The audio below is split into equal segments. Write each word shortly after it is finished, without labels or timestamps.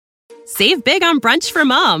Save big on brunch for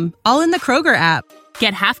mom, all in the Kroger app.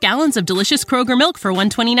 Get half gallons of delicious Kroger milk for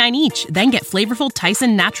 $1.29 each. Then get flavorful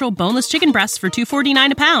Tyson natural boneless chicken breasts for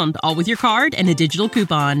 $2.49 a pound, all with your card and a digital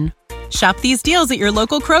coupon. Shop these deals at your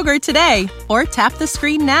local Kroger today, or tap the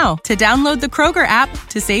screen now to download the Kroger app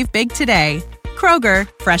to save big today. Kroger,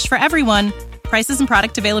 fresh for everyone. Prices and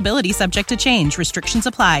product availability subject to change. Restrictions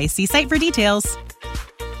apply. See site for details.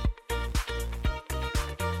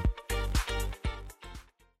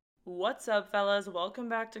 What's up, fellas? Welcome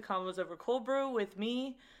back to Combos Over Cold Brew with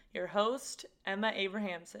me, your host, Emma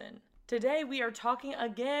Abrahamson. Today we are talking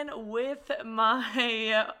again with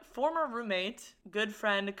my former roommate, good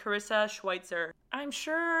friend, Karissa Schweizer. I'm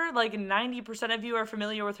sure like 90% of you are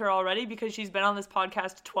familiar with her already because she's been on this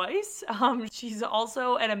podcast twice. She's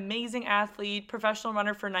also an amazing athlete, professional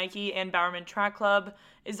runner for Nike and Bowerman Track Club,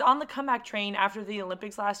 is on the comeback train after the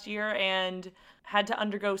Olympics last year and had to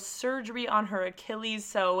undergo surgery on her Achilles,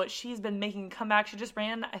 so she's been making a comeback. She just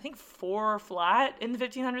ran, I think, 4 flat in the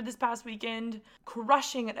 1500 this past weekend,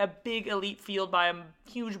 crushing a big elite field by a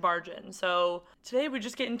huge margin. So today we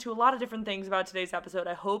just get into a lot of different things about today's episode.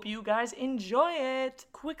 I hope you guys enjoy it.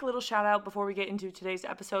 Quick little shout out before we get into today's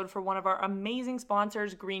episode for one of our amazing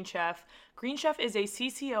sponsors, Green Chef. Green Chef is a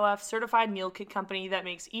CCOF certified meal kit company that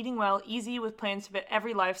makes eating well easy with plans to fit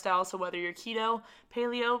every lifestyle. So whether you're keto,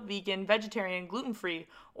 paleo, vegan, vegetarian, gluten-free,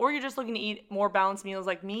 or you're just looking to eat more balanced meals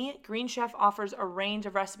like me, Green Chef offers a range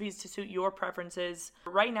of recipes to suit your preferences.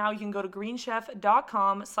 Right now, you can go to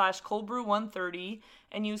greenchef.com/coldbrew130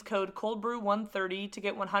 and use code coldbrew130 to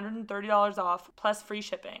get $130 off plus free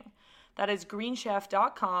shipping. That is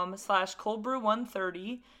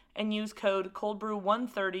greenchef.com/coldbrew130 and use code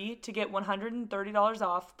coldbrew130 to get $130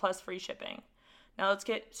 off plus free shipping. Now let's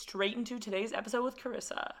get straight into today's episode with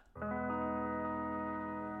Karissa.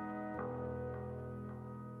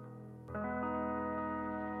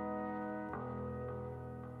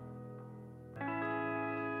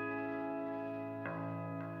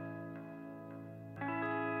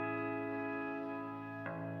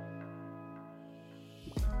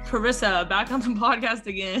 Karissa, back on the podcast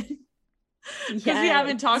again. Because we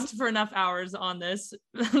haven't talked for enough hours on this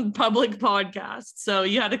public podcast. So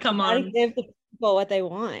you had to come on. Give the people what they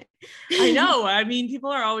want. I know. I mean, people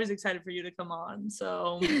are always excited for you to come on.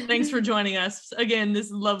 So thanks for joining us again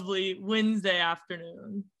this lovely Wednesday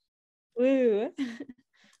afternoon. Woo.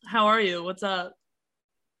 How are you? What's up?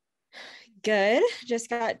 Good. Just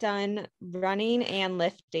got done running and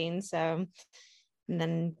lifting. So, and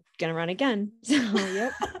then gonna run again. So,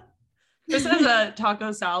 yep. This is a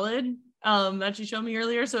taco salad that you showed me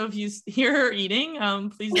earlier. So if you hear her eating,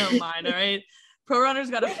 please don't mind. All right. Pro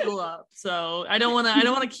runners got to fuel up. So I don't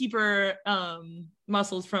want to keep her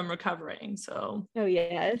muscles from recovering. So. Oh,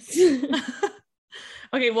 yes.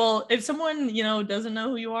 Okay. Well, if someone, doesn't know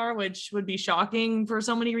who you are, which would be shocking for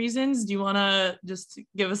so many reasons, do you want to just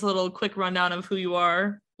give us a little quick rundown of who you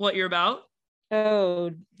are, what you're about?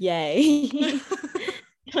 Oh, yay.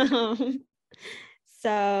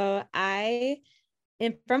 So I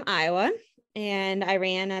am from Iowa and I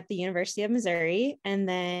ran at the University of Missouri, and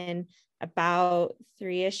then about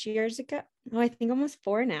 3-ish years ago, I think almost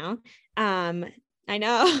 4 now, I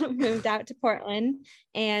know, moved out to Portland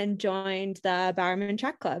and joined the Bowerman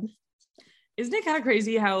Track Club. Isn't it kind of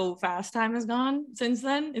crazy how fast time has gone since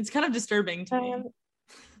then? It's kind of disturbing to me.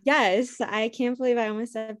 Yes, I can't believe I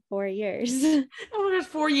almost said 4 years. Oh my gosh,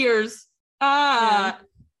 4 years. Yeah.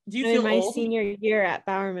 Do you feel my old? Senior year at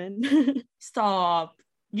Bowerman? Stop.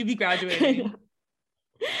 You'll be graduating.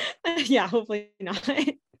 Yeah, hopefully not.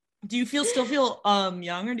 Do you still feel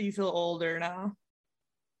young, or do you feel older now?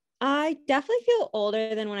 I definitely feel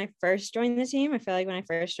older than when I first joined the team. I feel like when I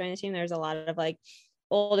first joined the team, there was a lot of like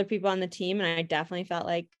older people on the team, and I definitely felt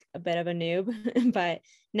like a bit of a noob. But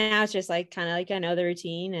now it's just like kind of like I know the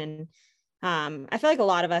routine, and I feel like a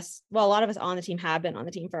lot of us on the team have been on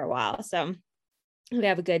the team for a while, so we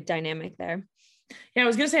have a good dynamic there. Yeah, I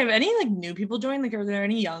was gonna say, have any like new people joined? Like, are there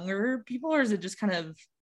any younger people, or is it just kind of?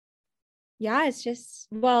 Yeah, it's just,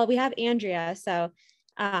 well, we have Andrea, so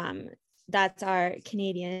that's our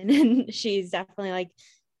Canadian, and she's definitely like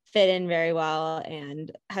fit in very well and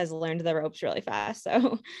has learned the ropes really fast.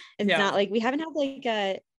 So it's not like we haven't had like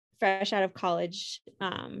a fresh out of college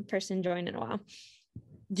person join in a while.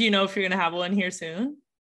 Do you know if you're gonna have one here soon?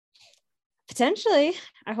 Potentially.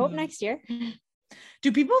 I hope next year.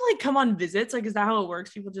 Do people like come on visits? Like, is that how it works?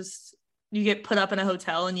 People just, you get put up in a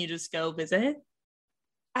hotel and you just go visit?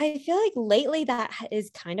 I feel like lately that is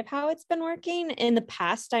kind of how it's been working. In the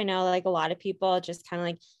past, I know like a lot of people just kind of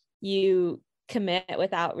like you commit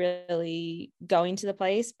without really going to the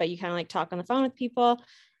place, but you kind of like talk on the phone with people.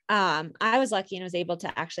 I was lucky and was able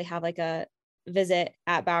to actually have like a visit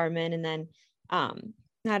at Bowerman, and then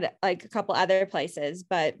had like a couple other places.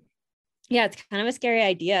 But yeah, it's kind of a scary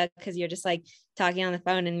idea because you're just like talking on the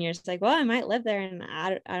phone and you're just like, well, I might live there and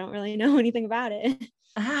I don't really know anything about it.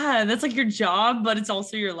 That's like your job, but it's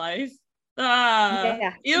also your life.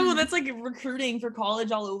 Yeah. Ew, that's like recruiting for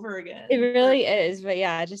college all over again. It really is. But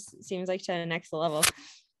yeah, it just seems like to the next level.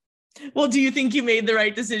 Well, do you think you made the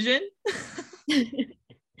right decision?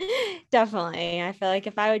 Definitely. I feel like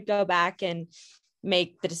if I would go back and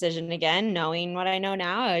make the decision again, knowing what I know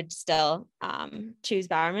now, I would still choose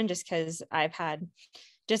Bowerman, just because I've had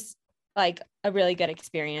just like a really good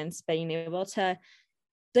experience being able to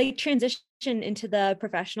like transition into the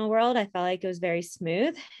professional world. I felt like it was very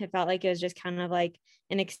smooth. It felt like it was just kind of like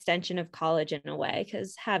an extension of college in a way,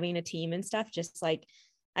 because having a team and stuff just like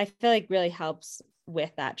I feel like really helps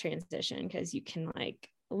with that transition, because you can like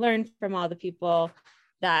learn from all the people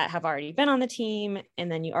that have already been on the team,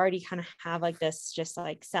 and then you already kind of have like this just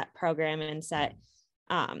like set program and set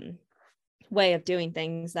way of doing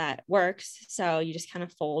things that works, so you just kind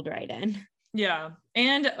of fold right in. Yeah.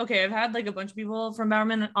 And okay, I've had like a bunch of people from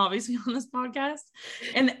Bowerman obviously on this podcast,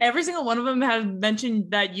 and every single one of them has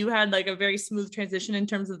mentioned that you had like a very smooth transition in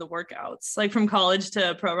terms of the workouts, like from college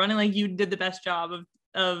to pro running. Like you did the best job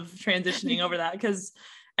of transitioning over that, because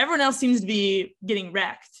everyone else seems to be getting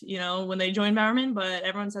wrecked, you know, when they join Bowerman, but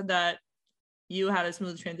everyone said that you had a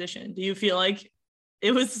smooth transition. Do you feel like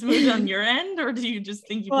it was smooth on your end, or do you just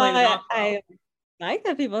think you played it off well? I like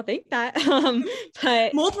that people think that,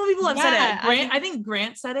 but multiple people have said it. I think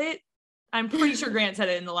Grant said it. I'm pretty sure Grant said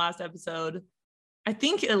it in the last episode. I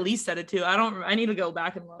think Elise said it too. I need to go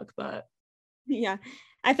back and look, but yeah,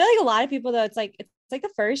 I feel like a lot of people though, it's like the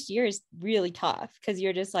first year is really tough, because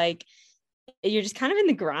you're just kind of in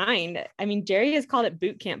the grind. I mean, Jerry has called it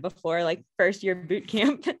boot camp before, like first year boot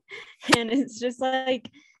camp. And it's just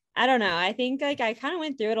like, I don't know. I think like I kind of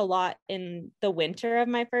went through it a lot in the winter of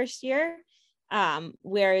my first year,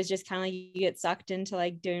 where it's just kind of like you get sucked into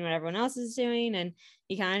like doing what everyone else is doing, and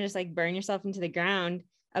you kind of just like burn yourself into the ground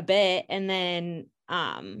a bit. And then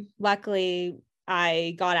luckily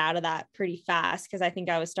I got out of that pretty fast, because I think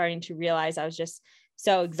I was starting to realize I was just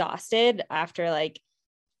so exhausted after like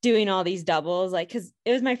doing all these doubles, like because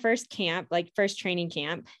it was my first camp, like first training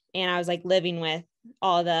camp, and I was like living with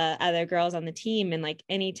all the other girls on the team, and like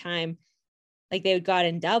anytime like they would go out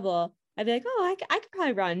and double, I'd be like, oh, I could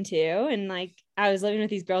probably run too. And like I was living with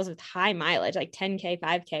these girls with high mileage, like 10K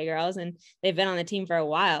 5K girls, and they've been on the team for a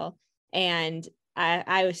while, and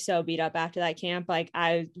I was so beat up after that camp. Like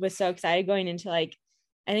I was so excited going into like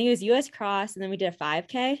I think it was US Cross, and then we did a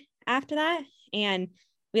 5K after that, and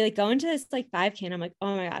we like go into this like 5K, and I'm like,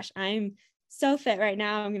 oh my gosh, I'm so fit right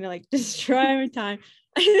now. I'm gonna like destroy my time.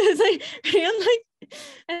 I was like, I think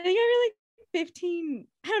I ran like 15.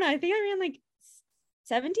 I don't know. I think I ran like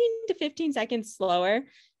 17 to 15 seconds slower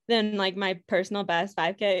than like my personal best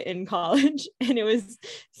 5K in college, and it was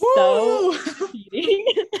so cheating.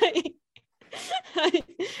 And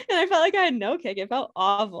I felt like I had no kick. It felt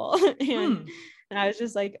awful. And I was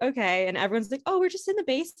just like, okay. And everyone's like, oh, we're just in the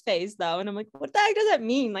base phase though. And I'm like, what the heck does that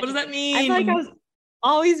mean? Like, what does that mean? I feel like I was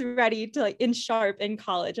always ready to like in sharp in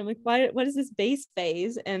college. I'm like, what is this base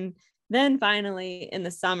phase? And then finally in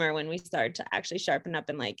the summer, when we started to actually sharpen up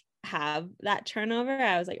and like have that turnover,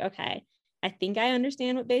 I was like, okay, I think I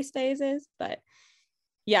understand what base phase is. But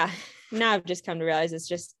yeah, now I've just come to realize it's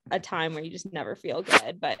just a time where you just never feel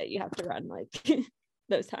good, but you have to run like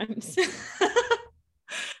those times.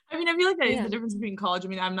 I mean, I feel like that is the difference between college. I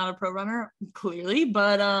mean, I'm not a pro runner, clearly,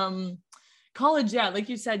 but college, yeah, like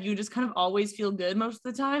you said, you just kind of always feel good most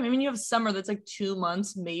of the time. I mean, you have summer that's like 2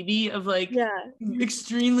 months maybe of like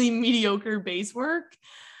extremely mediocre base work,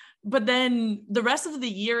 but then the rest of the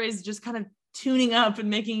year is just kind of tuning up and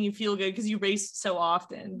making you feel good because you race so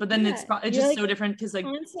often. But then it's just like so different because like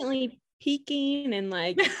constantly peaking and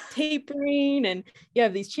like tapering, and you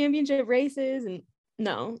have these championship races. And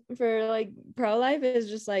no, for like pro life is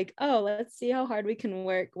just like, oh, let's see how hard we can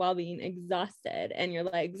work while being exhausted and your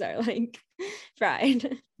legs are like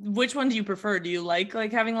fried. Which one do you prefer? Do you like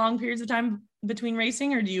having long periods of time between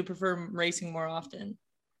racing, or do you prefer racing more often?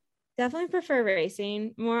 Definitely prefer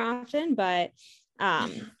racing more often, but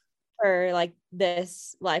for like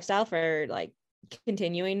this lifestyle, for like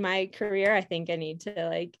continuing my career, I think I need to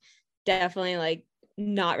like definitely like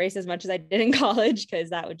not race as much as I did in college, because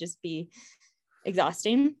that would just be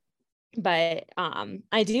exhausting. But I'm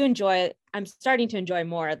starting to enjoy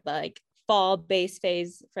more the like fall base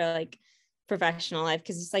phase for like professional life,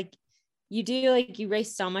 because it's like you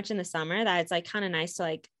race so much in the summer that it's like kind of nice to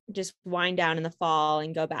like just wind down in the fall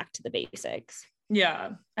and go back to the basics. Yeah.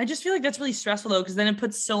 I just feel like that's really stressful though, because then it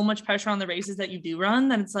puts so much pressure on the races that you do run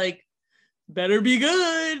that it's like, better be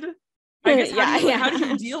good. I guess how do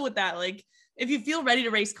you deal with that? Like, if you feel ready to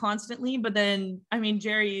race constantly, but then, I mean,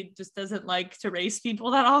 Jerry just doesn't like to race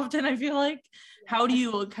people that often, I feel like. How do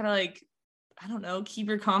you kind of like, I don't know, keep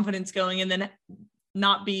your confidence going and then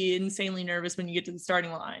not be insanely nervous when you get to the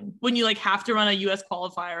starting line, when you like have to run a US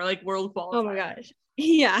qualifier or like world qualifier? Oh my gosh.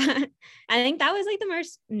 Yeah. I think that was like the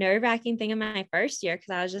most nerve-wracking thing in my first year,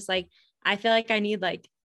 because I was just like, I feel like I need like,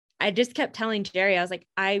 I just kept telling Jerry, I was like,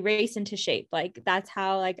 I race into shape. Like that's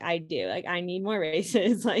how like I do. Like I need more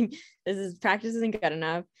races. Like practice isn't good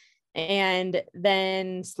enough. And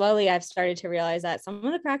then slowly I've started to realize that some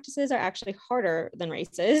of the practices are actually harder than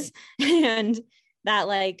races. And that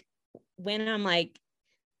like when I'm like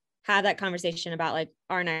have that conversation about like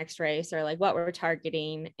our next race or like what we're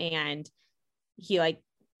targeting, and he like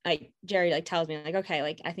Jerry like tells me like, okay,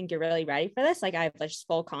 like I think you're really ready for this. Like I have like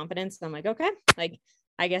full confidence. So I'm like, okay, like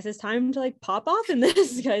I guess it's time to like pop off in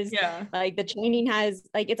this, because like the training has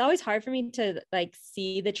like, it's always hard for me to like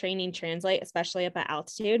see the training translate, especially up at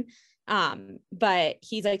altitude. But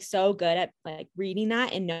he's like so good at like reading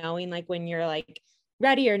that and knowing like when you're like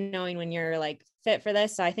ready or knowing when you're like fit for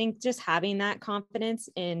this. So I think just having that confidence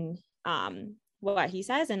in what he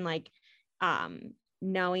says and like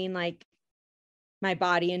knowing like my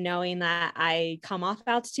body and knowing that I come off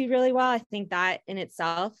altitude really well, I think that in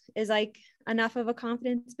itself is like enough of a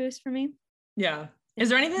confidence boost for me. Yeah. Is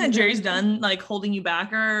there anything that Jerry's done like holding you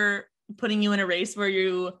back or putting you in a race where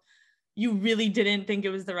you really didn't think it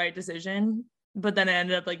was the right decision, but then it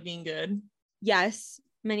ended up like being good? Yes,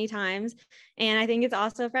 many times. And I think it's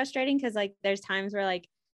also frustrating because like there's times where like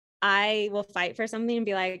I will fight for something and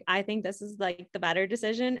be like, I think this is like the better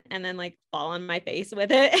decision, and then like fall on my face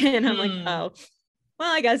with it. And I'm like, oh,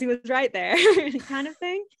 well, I guess he was right there kind of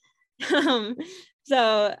thing.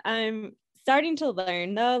 So I'm starting to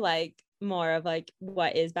learn though, like more of like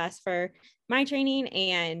what is best for my training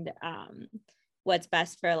and what's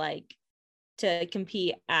best for like to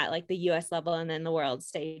compete at like the US level and then the world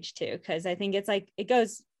stage too. Cause I think it's like, it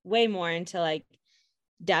goes way more into like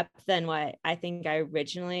depth than what I think I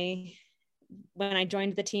originally, when I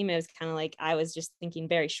joined the team, it was kind of like, I was just thinking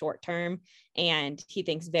very short term and he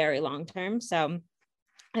thinks very long term. So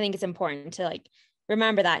I think it's important to like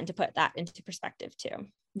remember that and to put that into perspective too.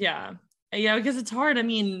 Yeah. Yeah. Because it's hard. I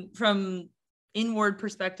mean, from inward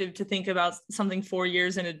perspective to think about something 4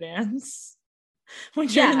 years in advance when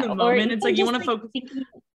you're in the moment, it's like, you want to focus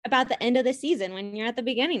about the end of the season when you're at the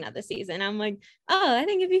beginning of the season. I'm like, oh, I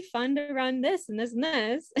think it'd be fun to run this and this and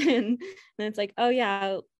this. And then it's like, oh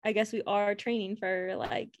yeah, I guess we are training for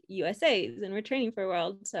like USAs and we're training for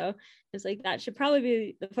world. So it's like, that should probably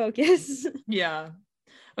be the focus. Yeah.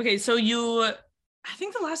 Okay, so I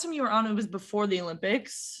think the last time you were on, it was before the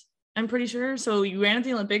Olympics, I'm pretty sure. So you ran at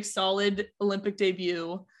the Olympics, solid Olympic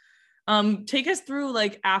debut. Take us through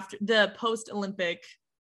like after the post-Olympic,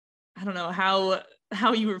 I don't know,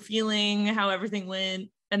 how you were feeling, how everything went.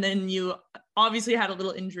 And then you obviously had a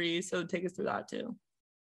little injury. So take us through that too.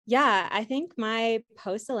 Yeah, I think my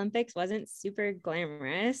post-Olympics wasn't super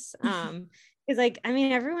glamorous. Because like, I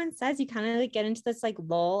mean, everyone says you kind of like get into this like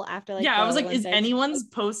lull after like, I was like, Olympics. Is anyone's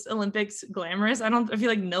post-Olympics glamorous? I feel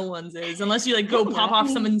like no one's is, unless you like go pop off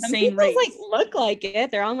some insane race. Like look like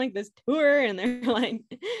it. They're on like this tour and they're like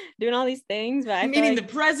doing all these things, but meeting the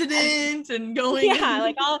president and going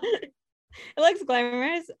like all it looks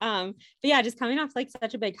glamorous. But yeah, just coming off like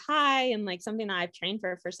such a big high and like something that I've trained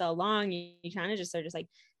for so long, you kind of just are just like,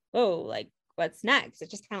 whoa, like what's next?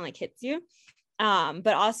 It just kind of like hits you.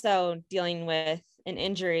 But also dealing with an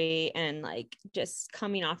injury and like just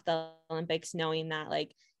coming off the Olympics, knowing that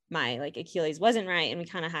like my like Achilles wasn't right and we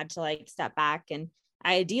kind of had to like step back. And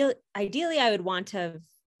ideally I would want to have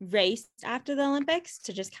raced after the Olympics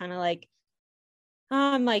to just kind of like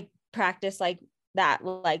practice like that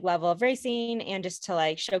like level of racing and just to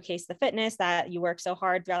like showcase the fitness that you work so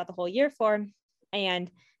hard throughout the whole year for. And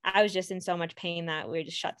I was just in so much pain that we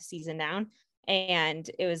just shut the season down. And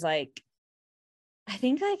it was like, I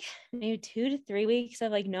think like maybe 2 to 3 weeks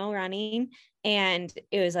of like no running. And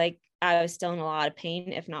it was like, I was still in a lot of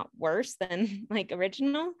pain, if not worse than like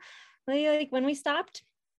originally, like when we stopped.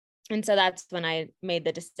 And so that's when I made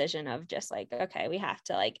the decision of just like, okay, we have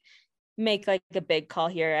to like make like a big call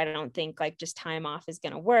here. I don't think like just time off is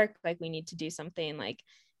going to work. Like we need to do something like,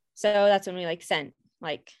 so that's when we like sent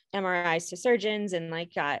like MRIs to surgeons and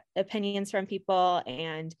like got opinions from people.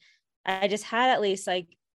 And I just had at least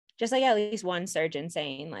one surgeon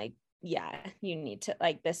saying like, yeah, you need to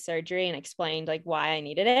like this surgery, and explained like why I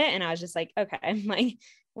needed it. And I was just like, okay, like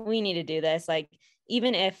we need to do this. Like,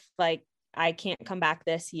 even if like I can't come back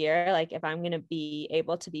this year. Like if I'm going to be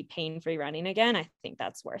able to be pain-free running again, I think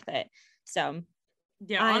that's worth it. So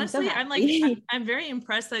yeah, I'm honestly, so I'm like, I'm very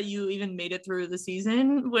impressed that you even made it through the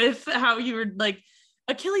season with how you were like,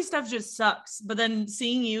 Achilles stuff just sucks. But then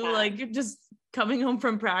seeing you like, you're just coming home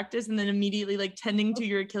from practice and then immediately like tending to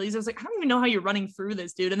your Achilles, I was like, I don't even know how you're running through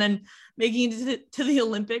this, dude. And then making it to the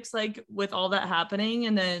Olympics, like with all that happening.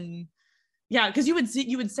 And then, yeah, because you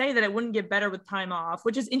would say that it wouldn't get better with time off,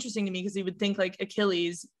 which is interesting to me because you would think like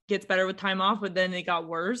Achilles gets better with time off, but then it got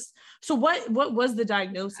worse. So what was the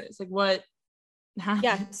diagnosis? Like what happened?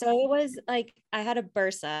 Yeah, so it was like I had a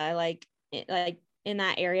bursa like in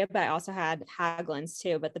that area, but I also had Haglunds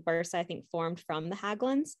too. But the bursa I think formed from the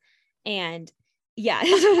Haglunds, and yeah,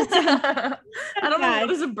 I don't know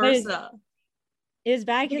what is a bursa. It was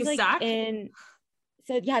bad Like because a sack?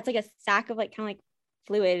 so yeah, it's like a sack of like kind of like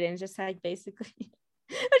fluid and just like basically,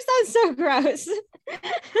 which sounds so gross.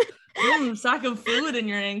 Sack of fluid in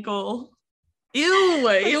your ankle. Ew.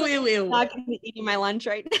 Not gonna be eating my lunch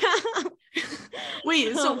right now.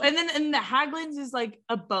 Wait, so and the Haglunds is like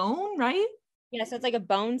a bone, right? Yeah, so it's like a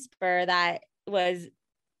bone spur that was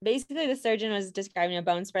basically the surgeon was describing a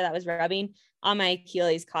bone spur that was rubbing on my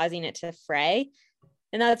Achilles, causing it to fray.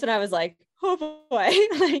 And that's when I was like, oh boy,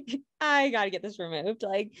 like I gotta get this removed.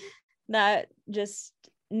 Like that just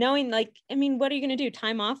knowing like, I mean, what are you gonna do?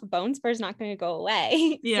 Time off? A bone spur is not gonna go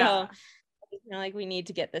away. Yeah. So like we need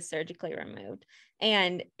to get this surgically removed.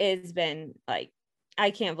 And it's been like,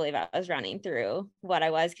 I can't believe I was running through what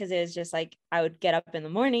I was, because it was just like I would get up in the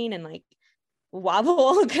morning and like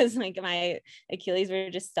wobble because like my Achilles were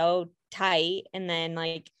just so tight. And then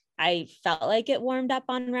like I felt like it warmed up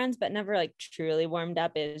on runs, but never like truly warmed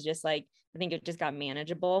up. It was just like, I think it just got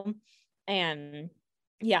manageable. And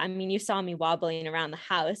yeah, I mean, you saw me wobbling around the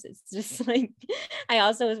house. It's just like, I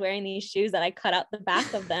also was wearing these shoes that I cut out the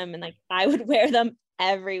back of them, and like I would wear them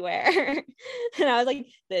everywhere. And I was like,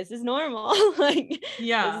 this is normal. Like,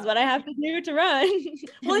 yeah, this is what I have to do to run.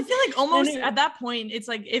 Well, I feel like almost at that point, it's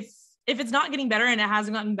like if it's not getting better and it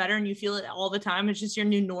hasn't gotten better and you feel it all the time, it's just your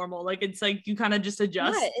new normal. Like it's like you kind of just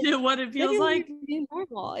adjust to what it feels like. New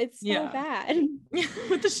normal. It's so bad.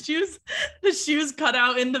 With the shoes cut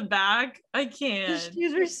out in the back. I can't. The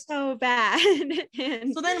shoes were so bad.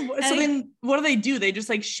 And so then what do? They just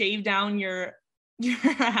like shave down your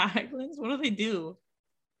Haglunds? What do?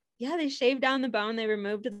 Yeah, they shaved down the bone. They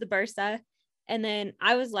removed the bursa. And then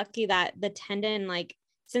I was lucky that the tendon, like,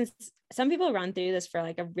 since some people run through this for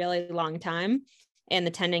like a really long time, and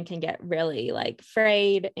the tendon can get really like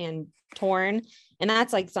frayed and torn. And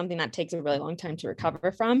that's like something that takes a really long time to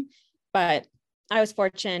recover from. But I was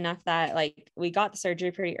fortunate enough that like we got the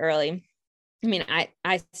surgery pretty early. I mean,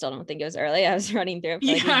 I still don't think it was early. I was running through it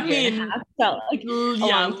for like a year and a half. Felt like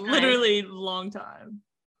literally long time.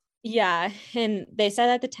 Yeah. And they said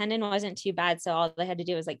that the tendon wasn't too bad. So all they had to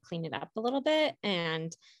do was like clean it up a little bit.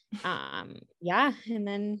 And yeah. And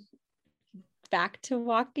then back to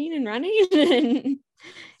walking and running. And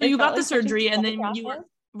so you got the surgery, and then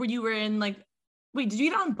you were in like, wait, did you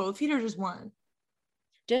get on both feet or just one?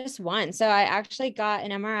 Just one. So I actually got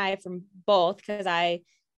an MRI from both because I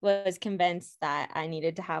was convinced that I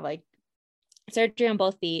needed to have like surgery on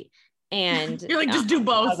both feet. And you're like, just do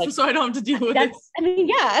both, like, so I don't have to deal with it. I mean,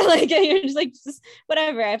 yeah, like you're just like, just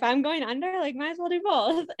whatever. If I'm going under, like, might as well do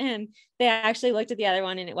both. And they actually looked at the other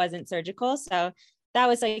one and it wasn't surgical. So that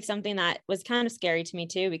was like something that was kind of scary to me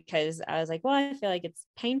too, because I was like, well, I feel like it's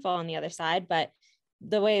painful on the other side. But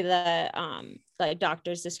the way the like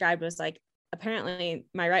doctors described was like, apparently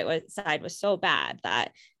my right side was so bad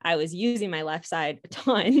that I was using my left side a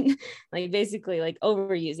ton, like basically like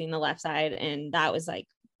overusing the left side. And that was like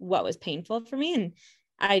what was painful for me. And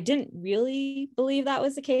I didn't really believe that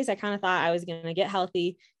was the case. I kind of thought I was going to get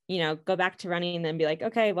healthy, go back to running and then be like,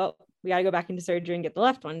 okay, well, we got to go back into surgery and get the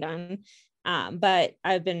left one done. But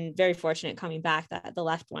I've been very fortunate coming back that the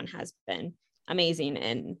left one has been amazing.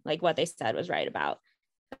 And like what they said was right about,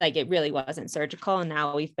 like, it really wasn't surgical. And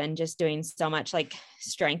now we've been just doing so much like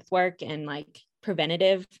strength work and like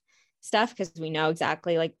preventative stuff, because we know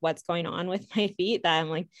exactly like what's going on with my feet, that I'm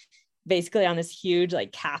like basically on this huge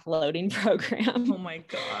like calf loading program. Oh my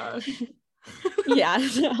gosh. Yeah.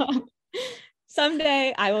 So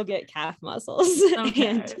someday I will get calf muscles.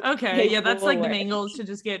 Okay. Yeah. That's like the main goal, is to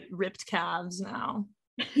just get ripped calves now.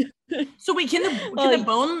 So wait, can the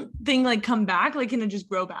bone thing like come back? Like, can it just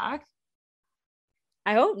grow back?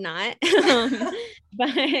 I hope not.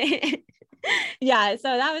 But yeah,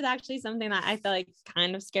 so that was actually something that I feel like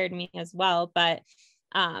kind of scared me as well. But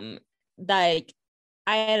like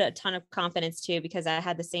I had a ton of confidence too, because I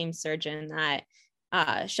had the same surgeon that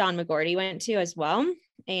Sean McGorty went to as well.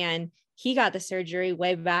 And he got the surgery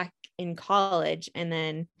way back in college and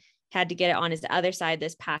then had to get it on his other side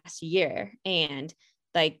this past year. And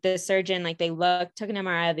like the surgeon, like they took an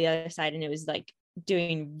MRI of the other side and it was like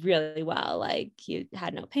doing really well. Like he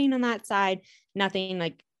had no pain on that side. Nothing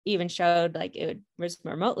like even showed like it was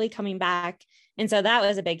remotely coming back. And so that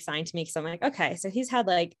was a big sign to me. So I'm like, okay, so he's had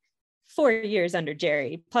like 4 years under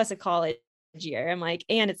Jerry plus a college year. I'm like,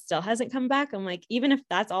 and it still hasn't come back. I'm like, even if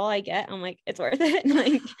that's all I get, I'm like, it's worth it. And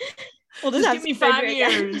like, we'll just give me 5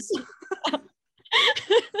 years.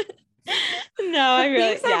 No, I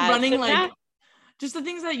really running like just the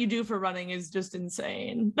things that you do for running is just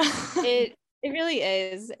insane. It really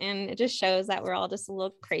is, and it just shows that we're all just a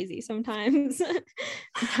little crazy sometimes.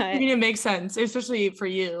 I mean, it makes sense, especially for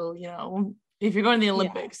you. You know, if you're going to the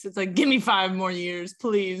Olympics, it's like, give me 5 more years,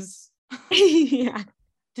 please. Yeah.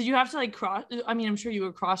 Did you have to like cross? I mean, I'm sure you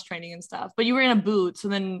were cross training and stuff, but you were in a boot. So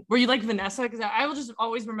then, were you like Vanessa? Because I will just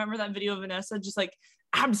always remember that video of Vanessa just like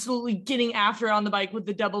absolutely getting after it on the bike with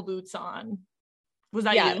the double boots on. Was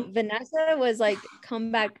that you? Vanessa was like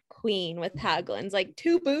comeback queen with Hagelins, like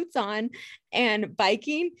 2 boots on, and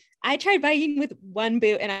biking. I tried biking with 1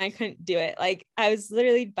 boot and I couldn't do it. Like I was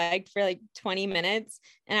literally biked for like 20 minutes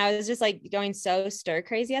and I was just like going so stir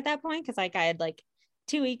crazy at that point. Cause like I had like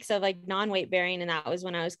 2 weeks of like non-weight bearing. And that was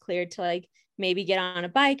when I was cleared to like maybe get on a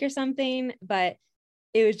bike or something, but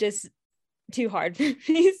it was just too hard for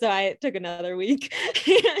me. So I took another week.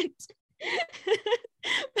 And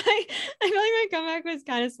I feel like my comeback was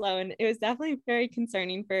kind of slow, and it was definitely very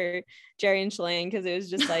concerning for Jerry and Shalane because it was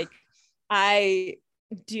just like I'm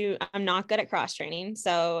not good at cross training,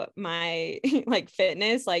 so my like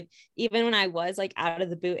fitness, like even when I was like out of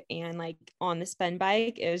the boot and like on the spin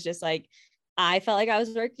bike, it was just like I felt like I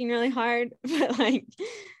was working really hard, but like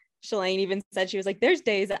Shalane even said, she was like, there's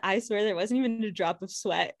days that I swear there wasn't even a drop of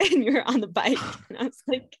sweat and you're on the bike. And I was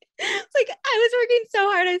like, I was working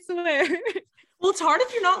so hard, I swear. Well, it's hard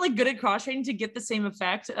if you're not like good at cross training to get the same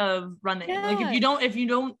effect of running. Yeah. Like if you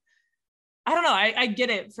don't, I don't know. I get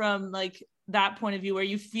it from like that point of view where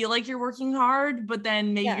you feel like you're working hard, but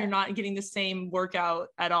then maybe you're not getting the same workout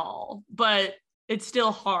at all, but it's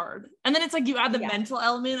still hard. And then it's like you add the mental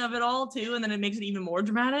element of it all too. And then it makes it even more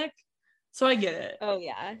dramatic. So I get it. Oh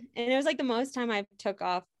yeah. And it was like the most time I took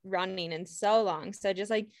off running in so long. So just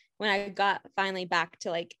like when I got finally back to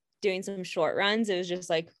like doing some short runs, it was just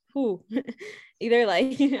like, whew, either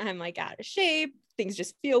like I'm like out of shape, things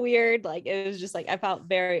just feel weird. Like it was just like, I felt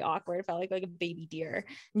very awkward. I felt like a baby deer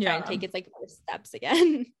trying to take its like first steps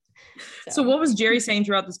again. So what was Jerry saying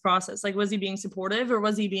throughout this process? Like, was he being supportive or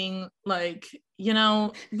was he being like, you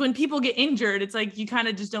know, when people get injured, it's like, you kind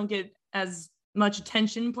of just don't get as much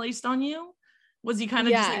attention placed on you. Was he kind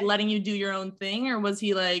of just like letting you do your own thing, or was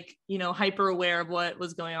he like, you know, hyper aware of what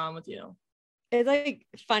was going on with you? It's like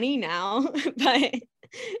funny now, but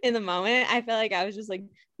in the moment I feel like I was just like,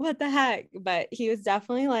 what the heck? But he was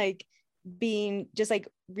definitely like being just like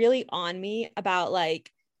really on me about like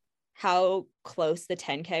how close the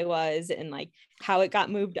 10K was and like how it got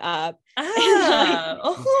moved up. I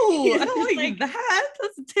don't like that.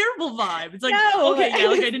 That's a terrible vibe. It's like, no, okay, yeah,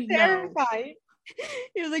 like I didn't terrified. know.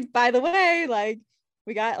 He was like, by the way, like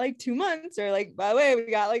we got like 2 months, or like, by the way, we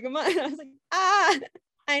got like a month. I was like,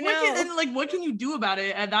 I know. What can you do about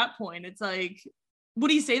it at that point? It's like, would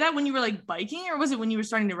he say that when you were like biking, or was it when you were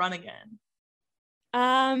starting to run again?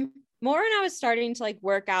 More when I was starting to like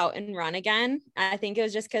work out and run again. I think it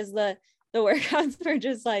was just because the workouts were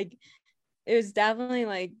just like, it was definitely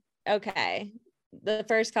like, okay, the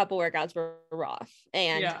first couple workouts were rough,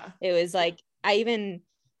 and it was like,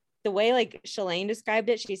 the way like Shalane described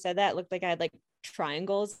it, she said that it looked like I had like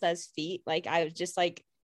triangles as feet. Like I was just like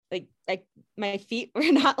my feet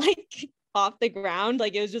were not like off the ground.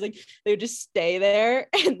 Like it was just like they would just stay there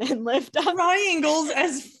and then lift up. Triangles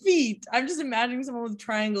as feet. I'm just imagining someone with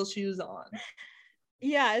triangle shoes on.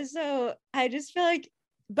 Yeah, so I just feel like,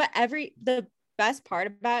 but the best part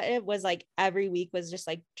about it was like every week was just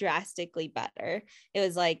like drastically better. It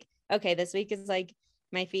was like, okay, this week is like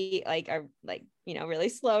my feet like are like, you know, really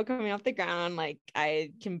slow coming off the ground. Like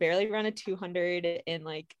I can barely run a 200 in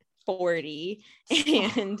like 40,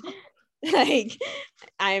 and like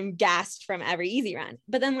I'm gassed from every easy run.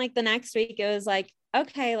 But then like the next week it was like,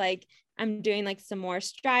 okay, like I'm doing like some more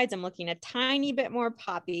strides, I'm looking a tiny bit more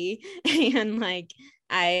poppy, and like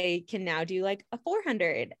I can now do like a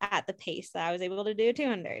 400 at the pace that I was able to do a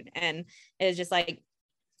 200. And it was just like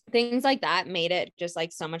things like that made it just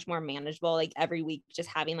like so much more manageable. Like every week just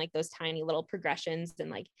having like those tiny little progressions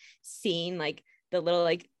and like seeing like the little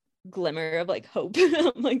like glimmer of like hope.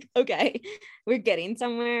 I'm like, okay, we're getting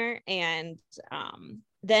somewhere. And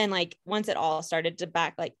then like once it all started to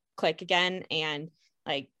back like click again. And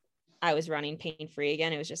like, I was running pain free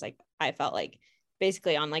again. It was just like, I felt like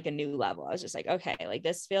basically on like a new level. I was just like, okay, like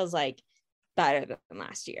this feels like better than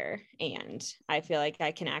last year. And I feel like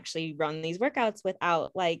I can actually run these workouts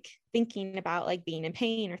without like thinking about like being in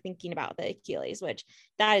pain or thinking about the Achilles, which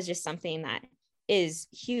that is just something that is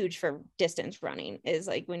huge for distance running, is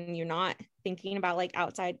like when you're not thinking about like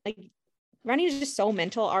outside, like running is just so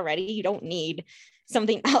mental already. You don't need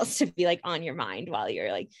something else to be like on your mind while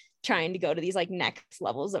you're like trying to go to these like next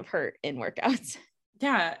levels of hurt in workouts.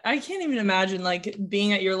 Yeah, I can't even imagine like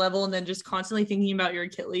being at your level and then just constantly thinking about your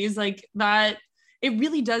Achilles like that. It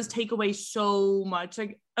really does take away so much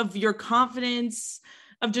like of your confidence,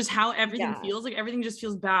 of just how everything feels. Like everything just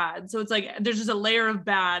feels bad. So it's like there's just a layer of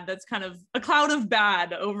bad that's kind of a cloud of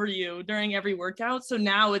bad over you during every workout. So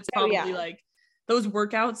now it's probably like those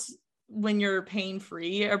workouts when you're pain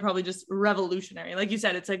free are probably just revolutionary. Like you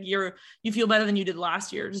said, it's like you feel better than you did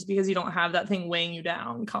last year just because you don't have that thing weighing you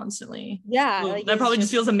down constantly. Yeah, So like that probably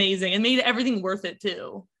just feels amazing and made everything worth it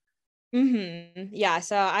too. Yeah,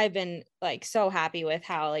 so I've been like so happy with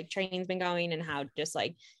how like training's been going and how just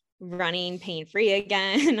like running pain free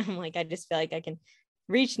again. I'm like, I just feel like I can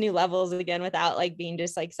reach new levels again without like being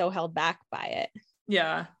just like so held back by it.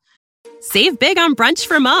 Yeah. Save big on brunch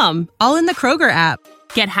for mom, all in the Kroger app.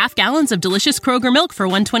 Get half gallons of delicious Kroger milk for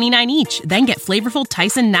 $1.29 each. Then get flavorful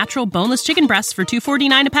Tyson natural boneless chicken breasts for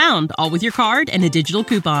 $2.49 a pound, all with your card and a digital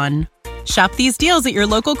coupon. Shop these deals at your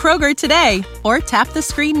local Kroger today, or tap the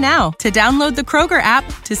screen now to download the Kroger app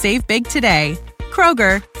to save big today.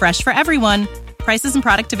 Kroger, fresh for everyone. Prices and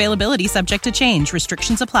product availability subject to change.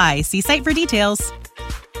 Restrictions apply. See site for details.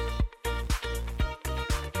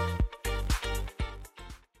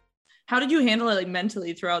 How did you handle it like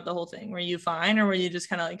mentally throughout the whole thing? Were you fine or were you just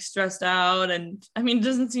kind of like stressed out? And I mean, it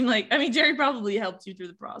doesn't seem like, I mean, Jerry probably helped you through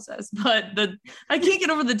the process, but I can't get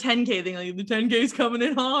over the 10K thing. Like the 10K is coming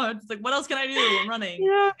in hot. It's like, what else can I do? I'm running.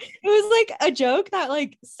 Yeah, it was like a joke that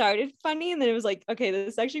like started funny and then it was like, okay, this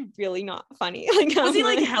is actually really not funny. Like, was he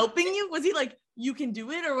like helping you? Was he like, you can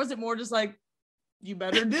do it? Or was it more just like, you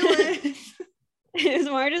better do it? It was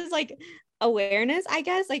more just like awareness, I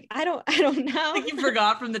guess. Like I don't know. Like you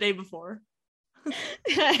forgot from the day before.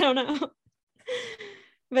 I don't know.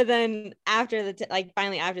 But then after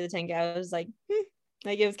finally after the 10K, I was like,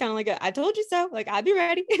 like it was kind of like I told you so. Like I'd be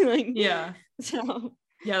ready. Like yeah. So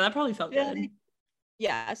yeah, that probably felt good.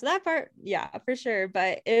 Yeah. So that part, yeah, for sure.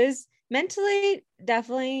 But it was mentally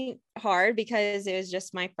definitely hard because it was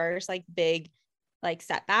just my first like big like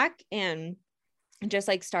setback, and just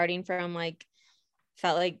like starting from like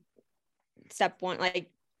felt like step one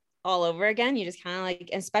like all over again. You just kind of like,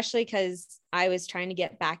 especially because I was trying to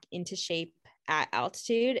get back into shape at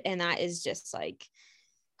altitude, and that is just like,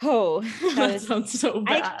 that sounds so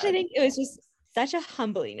bad. I actually think it was just such a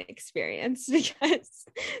humbling experience because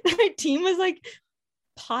my team was like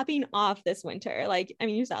popping off this winter. Like, I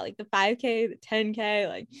mean, you saw like the 5K, the 10K,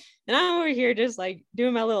 like, and I'm over here just like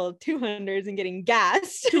doing my little 200s and getting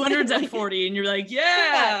gassed. 200s at 40, and you're like,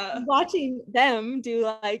 yeah. Watching them do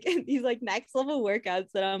like these like next level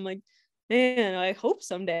workouts that I'm like, man, I hope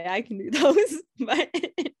someday I can do those. But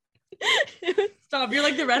stop. You're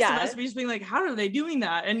like the rest of us, just being like, how are they doing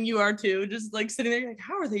that? And you are too, just like sitting there like,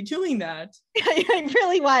 how are they doing that? I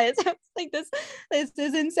really was. I was like, this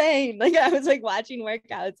is insane. Like I was like watching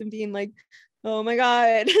workouts and being like, oh my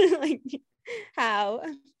God, like how?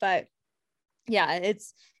 But yeah,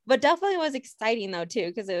 but definitely was exciting though too,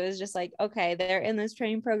 because it was just like, okay, they're in this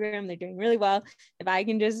training program, they're doing really well. If I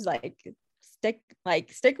can just like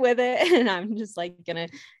stick with it, and I'm just like gonna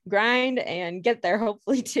grind and get there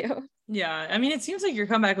hopefully too. Yeah, I mean, it seems like your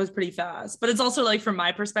comeback was pretty fast, but it's also like from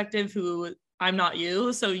my perspective, who I'm not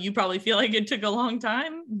you, so you probably feel like it took a long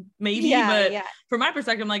time, maybe. But from my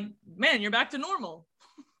perspective, I'm like, man, you're back to normal.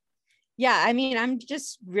 Yeah, I mean, I'm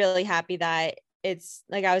just really happy that it's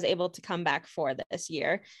like I was able to come back for this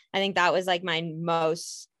year. I think that was like my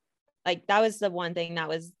most, like that was the one thing that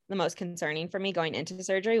was the most concerning for me going into the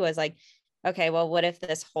surgery, was like, okay, well, what if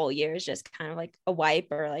this whole year is just kind of like a wipe,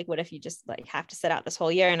 or like, what if you just like have to sit out this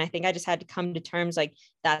whole year? And I think I just had to come to terms like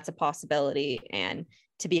that's a possibility and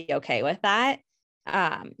to be okay with that.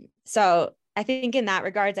 So I think in that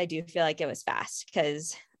regards, I do feel like it was fast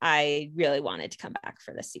because I really wanted to come back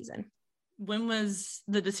for this season. When was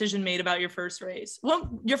the decision made about your first race?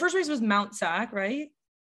 Well, your first race was Mount Sac, right?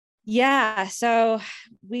 Yeah. So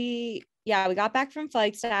we got back from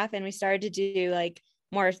Flagstaff and we started to do like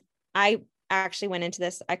more. I actually went into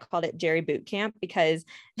this, I called it Jerry Boot Camp, because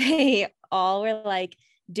they all were like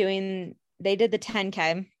they did the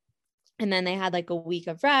 10K and then they had like a week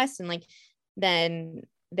of rest, and like then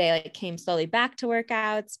they like came slowly back to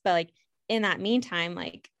workouts. But like in that meantime,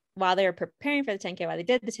 like while they were preparing for the 10K, while they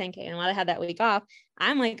did the 10K and while I had that week off,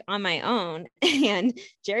 I'm like on my own, and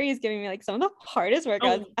Jerry is giving me like some of the hardest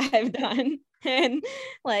workouts I've done. And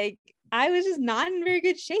like, I was just not in very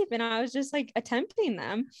good shape, and I was just like attempting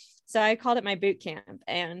them. So I called it my boot camp,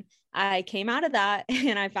 and I came out of that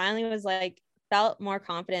and I finally was like, felt more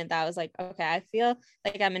confident that I was like, okay, I feel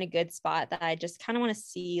like I'm in a good spot, that I just kind of want to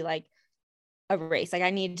see like a race. Like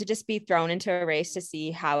I need to just be thrown into a race to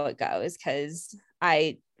see how it goes. Cause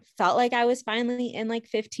I felt like I was finally in like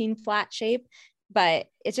 15 flat shape, but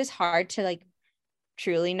it's just hard to like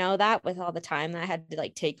truly know that with all the time that I had to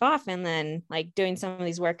like take off. And then like doing some of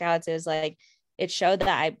these workouts is like, it showed that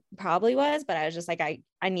I probably was, but I was just like,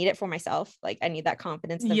 I need it for myself. Like I need that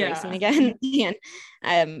confidence of racing again.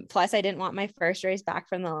 And plus I didn't want my first race back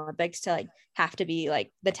from the Olympics to like have to be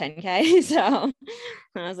like the 10K. So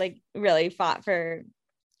I was like really fought for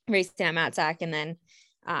racing at Mount Sac. And then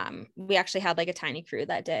we actually had like a tiny crew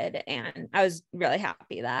that did, and I was really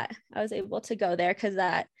happy that I was able to go there, because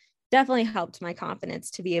that definitely helped my confidence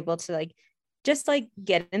to be able to like just like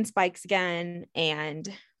get in spikes again and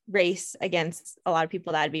race against a lot of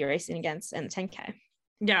people that I'd be racing against in the 10K.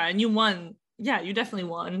 Yeah, and you won. Yeah, you definitely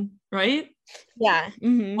won, right? Yeah.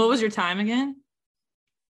 Mm-hmm. What was your time again?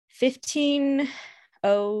 15:02.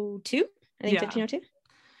 I think 15:02.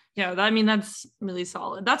 Yeah, I mean, that's really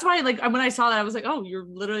solid. That's why, like, when I saw that, I was like, oh, you're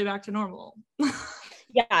literally back to normal.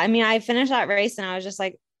 Yeah, I mean, I finished that race and I was just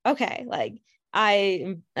like, okay, like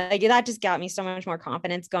I like that just got me so much more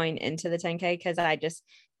confidence going into the 10K, because I just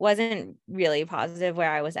wasn't really positive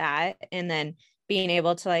where I was at. And then being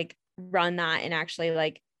able to like run that and actually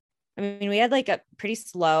like, I mean, we had like a pretty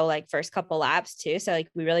slow like first couple laps too. So like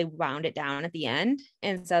we really wound it down at the end.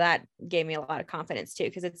 And so that gave me a lot of confidence too.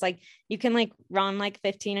 Cause it's like, you can like run like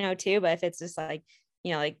 15:02, but if it's just like,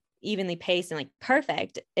 you know, like evenly paced and like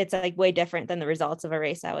perfect, it's like way different than the results of a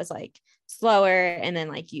race that was like slower. And then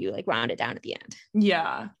like you like wound it down at the end.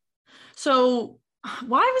 Yeah. So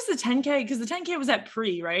why was the 10K? Because the 10K was at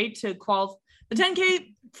pre, right? To qualify. The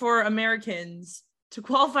 10K for Americans to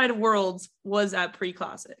qualify to Worlds was at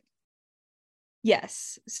pre-classic.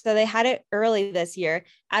 Yes. So they had it early this year.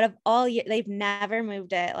 Out of all year, they've never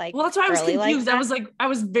moved it like. Well, that's why I was confused. Like I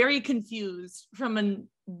was very confused from a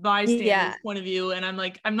bystander's point of view. And I'm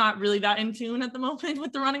like, I'm not really that in tune at the moment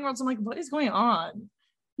with the running world. So I'm like, what is going on?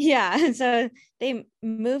 Yeah. So they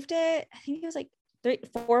moved it, I think it was like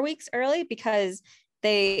 4 weeks early, because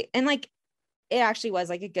it actually was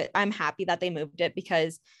like I'm happy that they moved it,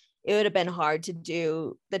 because it would have been hard to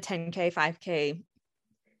do the 10K, 5K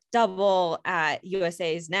double at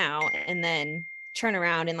USA's now and then turn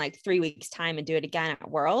around in like 3 weeks time and do it again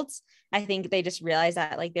at Worlds. I think they just realized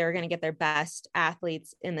that like they were going to get their best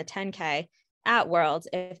athletes in the 10K at Worlds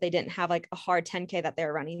if they didn't have like a hard 10K that they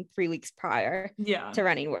were running 3 weeks prior to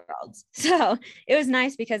running Worlds. So it was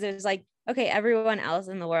nice, because it was like, okay, everyone else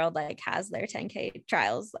in the world like has their 10K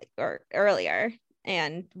trials like or earlier,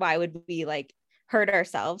 and why would we like hurt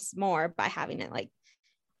ourselves more by having it like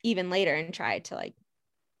even later and try to like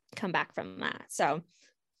come back from that. So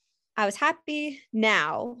I was happy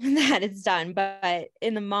now that it's done, but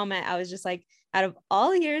in the moment I was just like, out of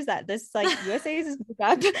all the years that this like USA is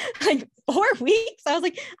up like 4 weeks, I was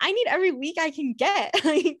like, I need every week I can get.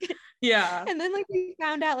 Like, yeah. And then like we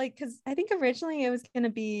found out like, because I think originally it was going to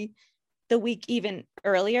be the week even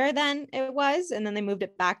earlier than it was, and then they moved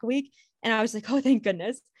it back a week, and I was like, oh, thank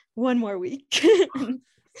goodness, one more week.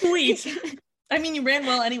 Sweet. I mean, you ran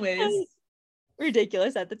well anyways.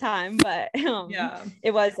 Ridiculous at the time, but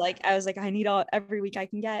it was like, I was like, I need every week I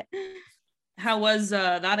can get. How was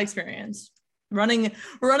that experience? Running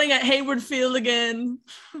at Hayward Field again.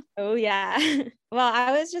 Oh yeah. Well,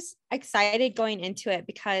 I was just excited going into it,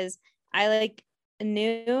 because I like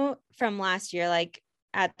knew from last year, like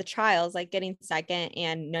at the trials, like getting second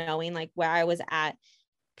and knowing like where I was at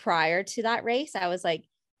prior to that race, I was like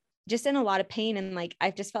just in a lot of pain. And like,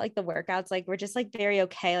 I just felt like the workouts like were just like very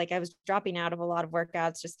okay. Like I was dropping out of a lot of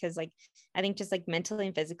workouts just because like, I think just like mentally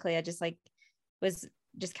and physically, I just like was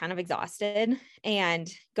just kind of exhausted.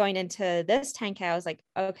 And going into this 10K, I was like,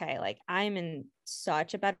 okay, like I'm in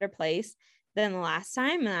such a better place than the last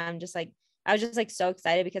time. And I was just like so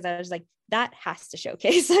excited, because I was like, that has to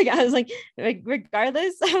showcase. Like I was like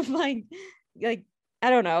regardless of like I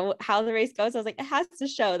don't know how the race goes, I was like, it has to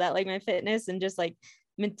show that like my fitness and just like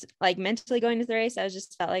mentally going to the race, I was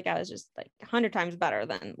just felt like I was just like 100 times better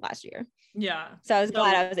than last year. Yeah. So I was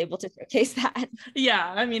glad I was able to showcase that.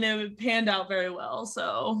 Yeah. I mean, it panned out very well.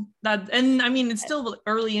 So that, and I mean, it's still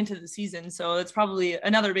early into the season, so it's probably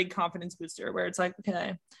another big confidence booster where it's like,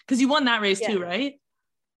 okay, because you won that race too, right?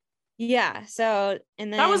 Yeah. So,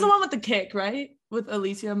 and then that was the one with the kick, right? With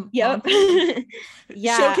Alicia. Yep.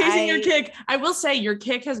 Yeah. Showcasing your kick. I will say your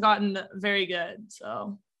kick has gotten very good.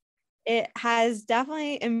 So it has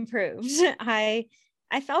definitely improved. I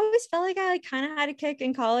always felt like I like kind of had a kick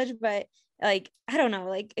in college, but like I don't know,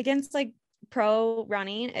 like against like pro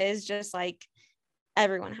running is just like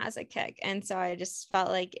everyone has a kick. And so I just felt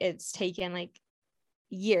like it's taken like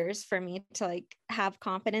years for me to like have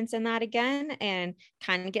confidence in that again and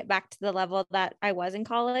kind of get back to the level that I was in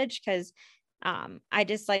college. Cause I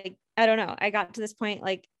just like, I don't know, I got to this point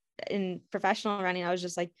like in professional running, I was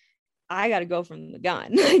just like, I got to go from the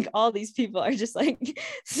gun. Like all these people are just like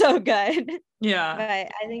so good. yeah. But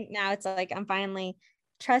I think now it's like I'm finally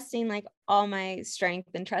trusting like all my strength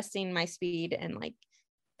and trusting my speed and like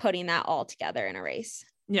putting that all together in a race.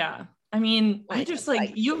 Yeah. I mean, I just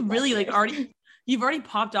like you really like you've already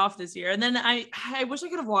popped off this year. And then I wish I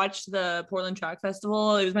could have watched the Portland Track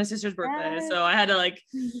Festival. It was my sister's birthday. Yes. So I had to like,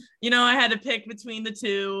 I had to pick between the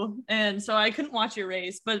two. And so I couldn't watch your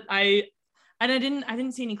race, but I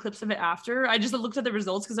didn't see any clips of it after. I just looked at the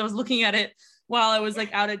results because I was looking at it while I was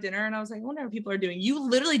like out at dinner and I was like, I wonder what people are doing. You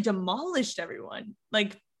literally demolished everyone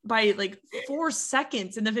like by like 4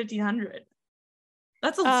 seconds in the 1500.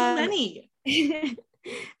 That's so many.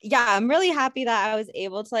 Yeah, I'm really happy that I was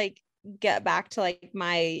able to like get back to like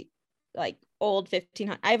my like old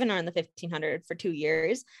 1500. I haven't run the 1500 for 2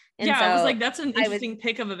 years. And yeah, so I was like, that's an interesting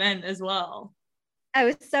pick of event as well. I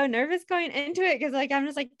was so nervous going into it because like I'm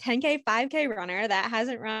just like 10K, 5K runner that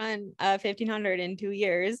hasn't run a 1500 in 2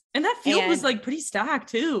 years. And that field was like pretty stacked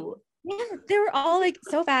too. Yeah, they were all like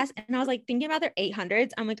so fast. And I was like thinking about their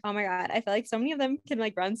 800s. I'm like, oh my God, I feel like so many of them can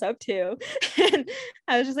like run sub 2. And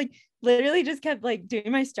I was just like, literally just kept like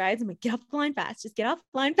doing my strides. I'm like, get off the line fast, just get off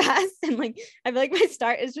the line fast. And like, I feel like my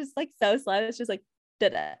start is just like so slow. It's just like,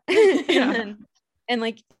 da-da. Yeah. and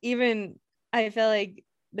like, even I feel like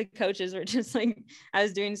the coaches were just like, I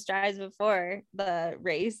was doing strides before the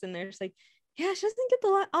race and they're just like, yeah, she doesn't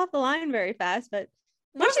get off the line very fast, but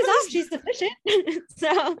when she's off, she's sufficient.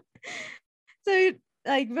 so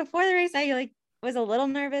like before the race, I like was a little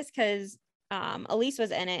nervous because Elise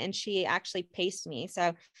was in it and she actually paced me.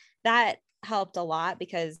 So that helped a lot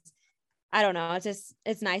because I don't know,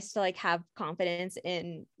 it's nice to like have confidence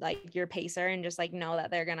in like your pacer and just like know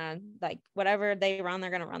that they're gonna like whatever they run,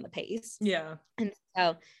 they're gonna run the pace. Yeah. And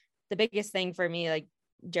so the biggest thing for me, like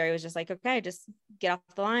Jerry was just like, okay, just get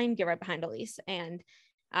off the line, get right behind Elise. And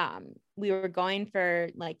we were going for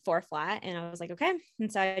like 4 flat and I was like, okay. And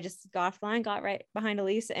so I just got off the line, got right behind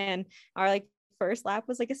Elise, and our like first lap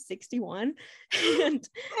was like a 61. And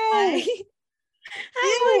I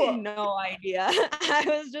had like no idea. I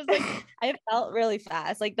was just like, I felt really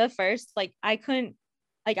fast. Like the first, like I couldn't,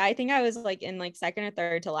 like I think I was like in like second or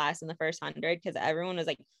third to last in the first 100 because everyone was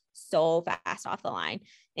like so fast off the line.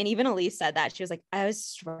 And even Elise said that she was like, I was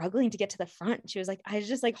struggling to get to the front. She was like, I was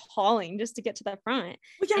just like hauling just to get to the front.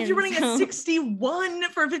 Well, yeah, if you're running a 61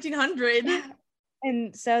 for 1500. Yeah.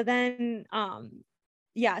 And so then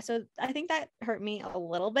yeah, so I think that hurt me a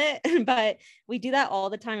little bit, but we do that all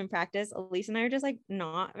the time in practice. Elise and I are just like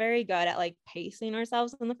not very good at like pacing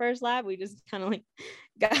ourselves in the first lap. We just kind of like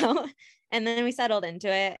go, and then we settled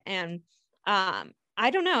into it. And I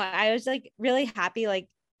don't know, I was like really happy like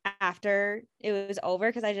after it was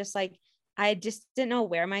over because I just didn't know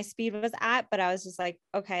where my speed was at, but I was just like,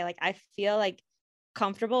 okay, like I feel like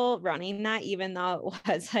comfortable running that, even though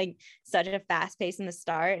it was like such a fast pace in the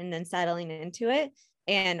start and then settling into it.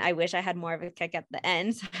 And I wish I had more of a kick at the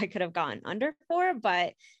end so I could have gone under 4,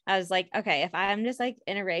 but I was like, okay, if I'm just like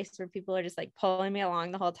in a race where people are just like pulling me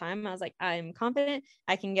along the whole time, I was like, I'm confident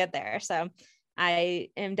I can get there. So I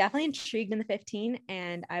am definitely intrigued in the 15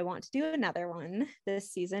 and I want to do another one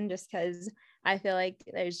this season just because I feel like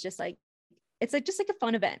there's just like, it's like just like a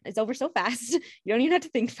fun event. It's over so fast. You don't even have to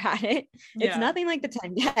think about it. It's nothing like the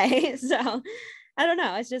 10K. So I don't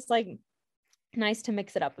know. It's just like nice to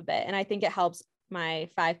mix it up a bit. And I think it helps my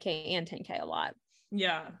 5K and 10K a lot.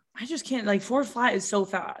 Yeah, I just can't, like 4 flat is so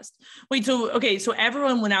fast. Wait, so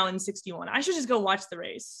everyone went out in 61. I should just go watch the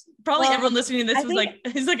race. Probably everyone listening to this was like,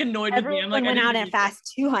 is like annoyed with me. I'm like, went out in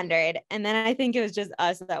fast 200, and then I think it was just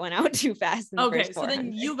us that went out too fast. Okay, so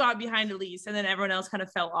then you got behind Elise, and then everyone else kind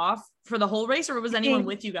of fell off for the whole race, or was anyone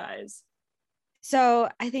with you guys? So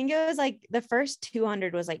I think it was like the first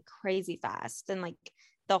 200 was like crazy fast, and like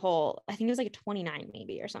the whole, I think it was like a 29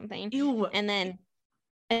 maybe or something. Ew. And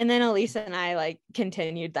then Elisa and I like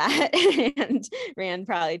continued that and ran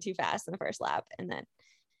probably too fast in the first lap. And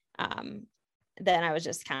then I was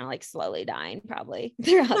just kind of like slowly dying probably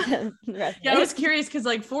throughout the rest. Yeah, I was curious because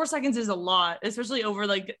like 4 seconds is a lot, especially over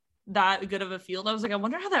like that good of a field. I was like, I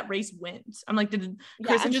wonder how that race went. I'm like, did Yeah,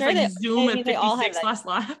 Karissa I'm just sure like zoom at they all had 56 last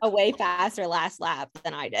lap? a way faster last lap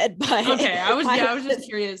than I did, but okay, I was just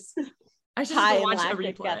curious. I should just go watch a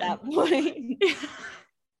replay at that replay. point.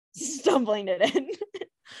 Stumbling it in.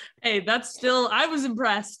 Hey, that's still, I was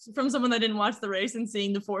impressed from someone that didn't watch the race and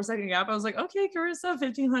seeing the 4-second gap. I was like, okay, Karissa,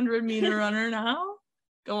 1500 meter runner now.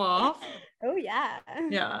 Go off. Oh yeah.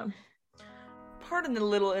 Yeah. Pardon the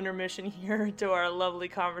little intermission here to our lovely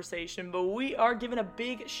conversation, but we are giving a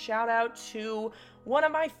big shout out to one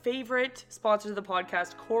of my favorite sponsors of the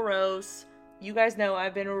podcast, Coros. You guys know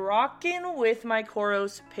I've been rocking with my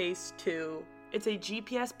Coros Pace 2. It's a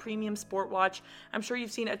GPS premium sport watch. I'm sure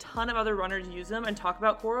you've seen a ton of other runners use them and talk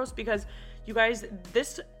about Coros because you guys,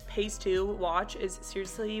 this Pace 2 watch is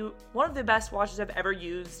seriously one of the best watches I've ever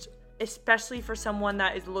used, especially for someone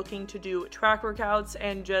that is looking to do track workouts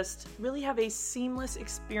and just really have a seamless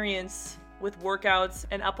experience with workouts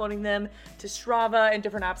and uploading them to Strava and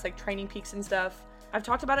different apps like Training Peaks and stuff. I've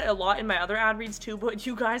talked about it a lot in my other ad reads too, but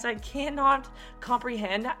you guys, I cannot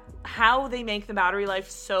comprehend how they make the battery life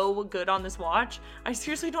so good on this watch. I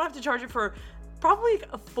seriously don't have to charge it for probably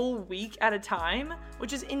a full week at a time,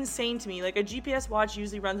 which is insane to me. Like a GPS watch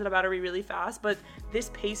usually runs out of battery really fast, but this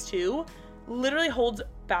Pace 2 literally holds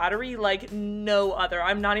battery like no other.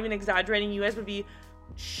 I'm not even exaggerating. You guys would be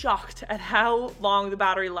shocked at how long the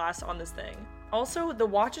battery lasts on this thing. Also, the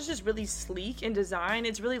watch is just really sleek in design.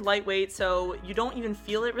 It's really lightweight, so you don't even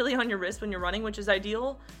feel it really on your wrist when you're running, which is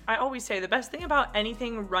ideal. I always say the best thing about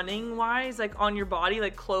anything running-wise, like on your body,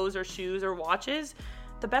 like clothes or shoes or watches,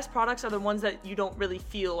 the best products are the ones that you don't really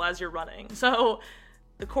feel as you're running. So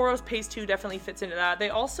the Coros Pace 2 definitely fits into that. They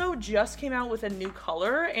also just came out with a new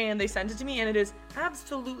color, and they sent it to me, and it is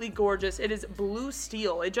absolutely gorgeous. It is blue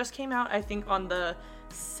steel. It just came out, I think, on the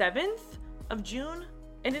 7th of June.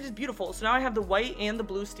 And it is beautiful. So now I have the white and the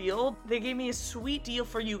blue steel. They gave me a sweet deal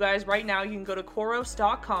for you guys right now. You can go to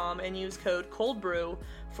Coros.com and use code COLDBREW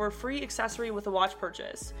for a free accessory with a watch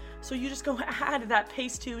purchase. So you just go add that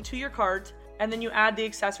Pace 2 to your cart, and then you add the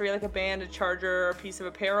accessory like a band, a charger, or a piece of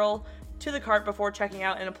apparel to the cart before checking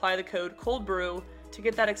out and apply the code COLDBREW to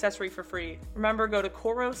get that accessory for free. Remember, go to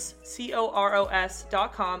Coros,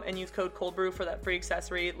 COROS.com and use code COLDBREW for that free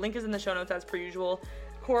accessory. Link is in the show notes as per usual.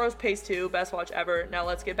 Coros Pace 2, best watch ever. Now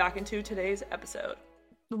let's get back into today's episode.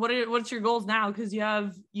 What's your goals now? Because you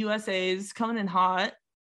have USA's coming in hot,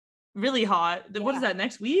 really hot. Yeah. What is that,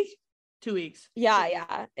 next week? 2 weeks.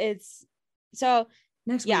 Yeah. It's so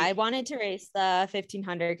next week. I wanted to race the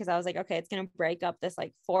 1500 because I was like, okay, it's gonna break up this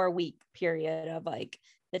like 4-week period of like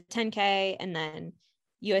the 10K and then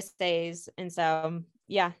USA's, and so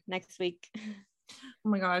yeah, next week. Oh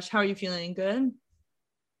my gosh, how are you feeling? Good?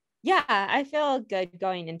 Yeah, I feel good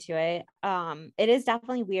going into it. It is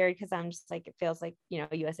definitely weird because I'm just like, it feels like,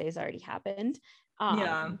 USA has already happened.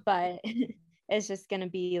 But it's just going to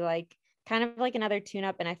be like kind of like another tune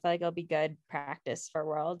up, and I feel like it'll be good practice for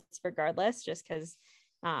Worlds regardless, just because,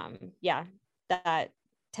 that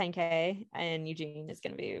 10K in Eugene is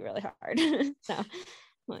going to be really hard.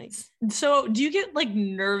 So do you get like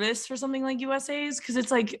nervous for something like USA's? Because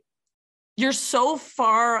it's like, you're so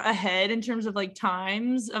far ahead in terms of like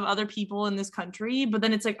times of other people in this country, but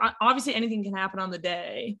then it's like, obviously anything can happen on the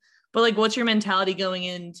day, but like, what's your mentality going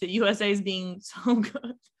into USA's being so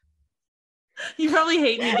good? You probably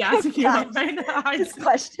hate me gassing you up right now. This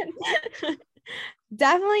question.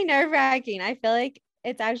 Definitely nerve-wracking. I feel like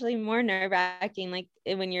it's actually more nerve-wracking like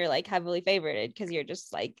when you're like heavily favorited, because you're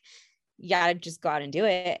just like, you gotta just go out and do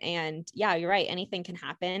it. And yeah, you're right, anything can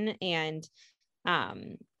happen. And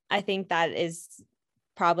I think that is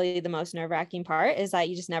probably the most nerve-wracking part, is that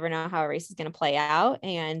you just never know how a race is going to play out.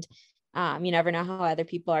 And you never know how other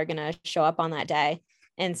people are going to show up on that day.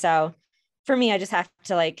 And so for me, I just have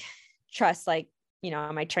to like trust, like,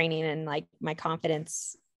 my training and like my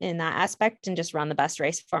confidence in that aspect, and just run the best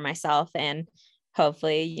race for myself. And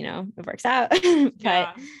hopefully, it works out.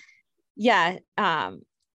 But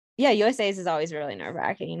USA's is always really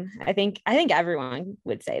nerve-wracking. I think everyone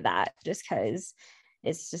would say that, just because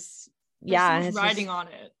it's just, it's riding on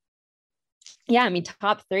it. Yeah, I mean,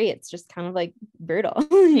 top 3, it's just kind of like brutal.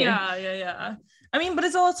 Yeah. I mean, but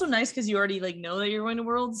it's also nice because you already like know that you're going to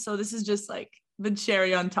Worlds, so this is just like the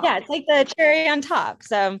cherry on top. Yeah, it's like the cherry on top.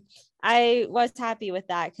 So I was happy with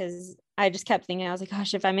that, because I just kept thinking, I was like,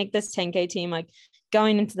 gosh, if I make this 10K team, like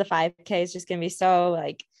going into the 5K is just gonna be so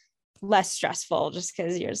like less stressful, just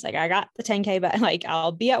because you're just like, I got the 10K, but like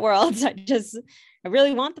I'll be at Worlds. I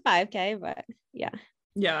really want the 5K, but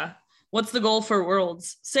yeah. What's the goal for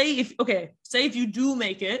Worlds? Say if you do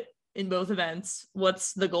make it in both events,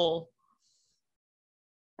 what's the goal?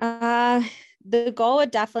 the goal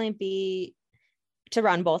would definitely be to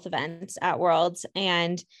run both events at Worlds.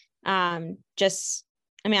 And just,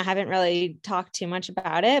 I mean, I haven't really talked too much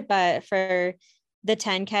about it, but for the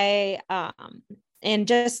 10K, and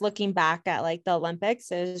just looking back at like the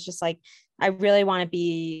Olympics, it was just like, I really want to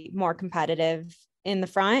be more competitive in the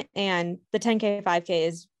front, and the 10K, 5K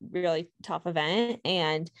is really tough event.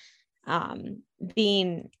 And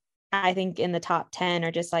being, I think, in the top 10,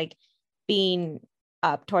 or just like being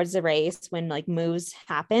up towards the race when like moves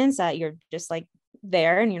happens, that you're just like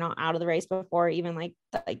there and you're not out of the race before even like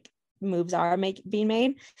moves are being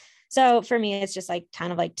made. So for me, it's just like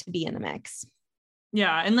kind of like to be in the mix.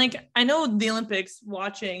 Yeah. And like, I know the Olympics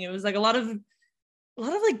watching, it was like a lot of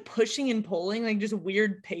like pushing and pulling, like just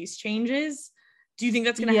weird pace changes. Do you think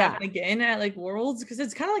that's going to happen again at like Worlds? Because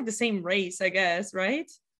it's kind of like the same race, I guess, right?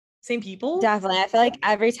 Same people? Definitely. I feel like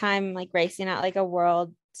every time like racing at like a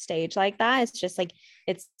world stage like that, it's just like,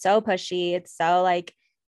 it's so pushy. It's so like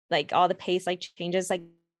all the pace like changes like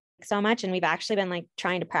so much. And we've actually been like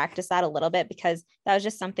trying to practice that a little bit, because that was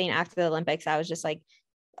just something after the Olympics. I was just like,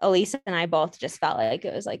 Elise and I both just felt like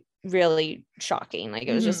it was like really shocking. Like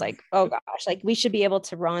it was just like, oh gosh, like we should be able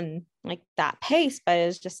to run like that pace, but it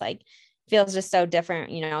was just like, feels just so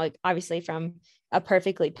different, you know, like obviously from a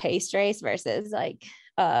perfectly paced race versus like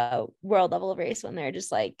a world level race when they're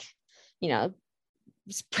just like, you know,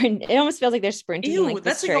 sprint. It almost feels like they're sprinting. Ew, like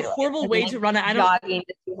that's like a horrible way to run it. I don't jogging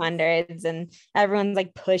the 200s, and everyone's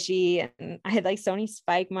like pushy, and I had like so many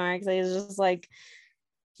spike marks. I was just like,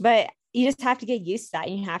 but you just have to get used to that.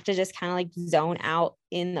 You have to just kind of like zone out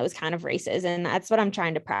in those kind of races. And that's what I'm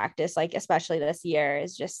trying to practice, like, especially this year,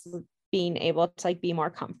 is just being able to like be more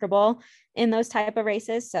comfortable in those type of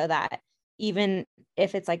races, so that even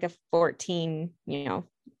if it's like a 14, you know,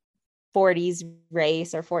 40s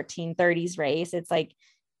race or 1430s race, it's like,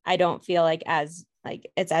 I don't feel like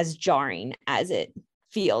it's as jarring as it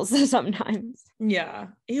feels sometimes. Yeah.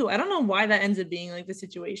 Ew, I don't know why that ends up being like the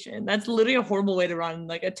situation. That's literally a horrible way to run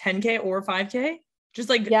like a 10K or 5K. Just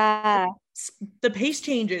like, yeah, the pace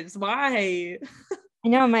changes. Why? I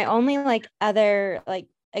know. My only like other like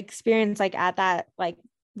experience like at that like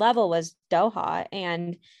level was Doha,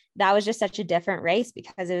 and that was just such a different race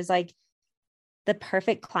because it was like the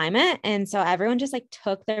perfect climate, and so everyone just like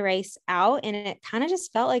took the race out, and it kind of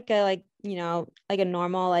just felt like a like, you know, like a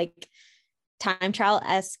normal like time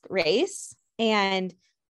trial-esque race. And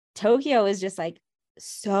Tokyo is just like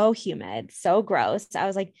so humid, so gross. I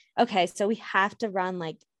was like, okay, so we have to run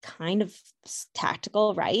like kind of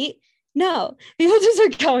tactical, right? No, people just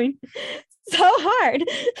are going so hard.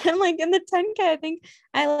 I'm like, in the 10K, I think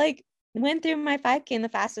I like went through my 5K in the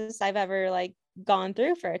fastest I've ever like gone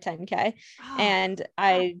through for a 10K. And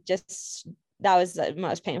that was the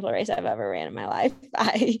most painful race I've ever ran in my life.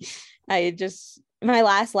 My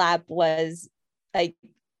last lap was like,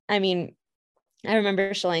 I mean, I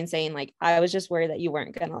remember Shalane saying like, I was just worried that you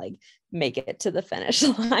weren't going to like make it to the finish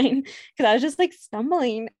line, because I was just like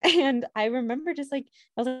stumbling. And I remember just like,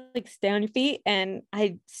 I was like, stay on your feet. And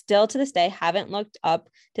I still to this day haven't looked up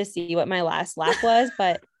to see what my last lap was,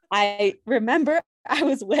 but I remember I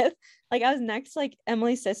was next to like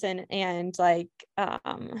Emily Sisson and like,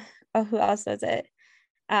 who else was it?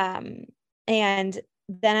 And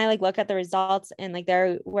then I like look at the results, and like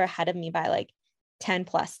they were ahead of me by like 10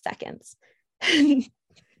 plus seconds. You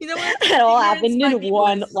know what? It all happened in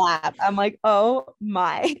one lap. I'm like, oh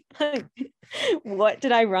my, what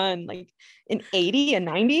did I run? Like an 80, a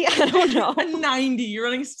 90? I don't know. A 90. You're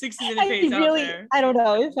running 60-minute pace out there. I don't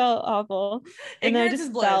know. It felt awful. And then I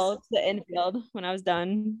just fell to the infield when I was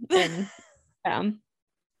done. And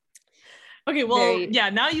okay, well, yeah,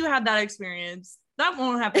 now you had that experience. That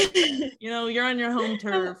won't happen. You know, you're on your home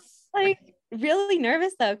turf. Like really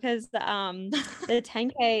nervous though, because the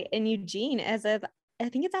 10K in Eugene I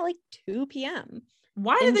think it's at like 2 p.m.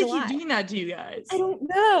 Why did they keep doing that to you guys? I don't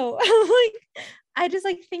know. Like, I just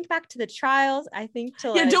like think back to the trials. I think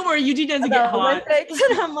to like, don't worry, Eugene doesn't get hot. Olympics,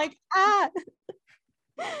 and I'm like,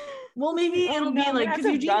 well, maybe it'll be like,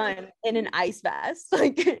 because Eugene run in an ice vest.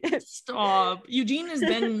 Like, stop. Eugene has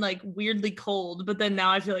been like weirdly cold, but then now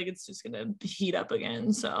I feel like it's just gonna heat up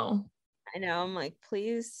again. So I know, I'm like,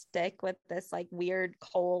 please stick with this like weird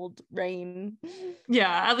cold rain. Yeah,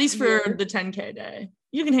 at least for the 10K day.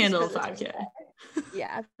 You can handle a 5K.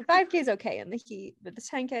 Yeah, the 5K is okay in the heat, but the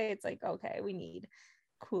 10K, it's like, okay, we need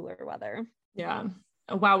cooler weather. Yeah.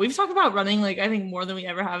 Wow, we've talked about running like I think more than we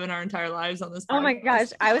ever have in our entire lives on this podcast. Oh my gosh,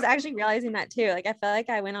 I was actually realizing that too. Like I feel like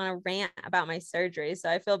I went on a rant about my surgery, so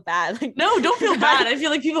I feel bad. Like, no, don't feel bad. I feel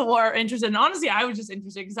like people are interested, and honestly I was just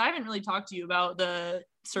interested because I haven't really talked to you about the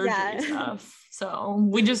surgery stuff. So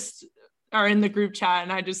we just are in the group chat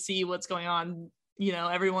and I just see what's going on,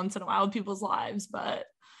 every once in a while with people's lives. But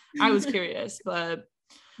I was curious. But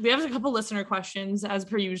we have a couple listener questions as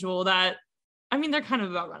per usual that, they're kind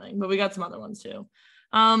of about running, but we got some other ones too.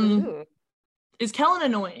 Is Kellen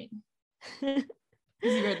annoying? Is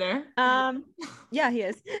he right there? Yeah, he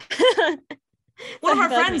is. One of our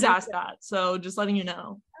friends asked that, so just letting you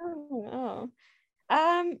know.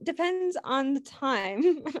 Depends on the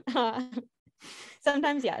time.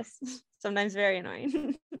 Sometimes yes, sometimes very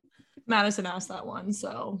annoying. Madison asked that one,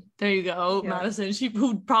 so there you go. Yeah. Madison,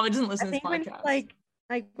 who probably doesn't listen to this podcast.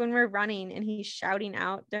 Like when we're running and he's shouting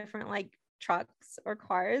out different like trucks or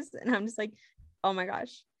cars, and I'm just like, oh my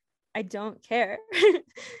gosh, I don't care.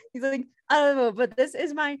 He's like, oh, but this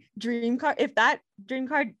is my dream car. If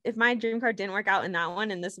my dream car didn't work out in that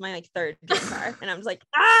one, and this is my like third dream car, and I'm just like,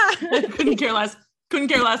 couldn't care less. I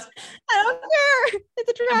don't care. It's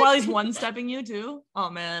a track. And while he's one-stepping you too. Oh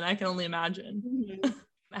man, I can only imagine. Mm-hmm.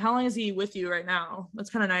 How long is he with you right now? That's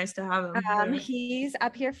kind of nice to have him. He's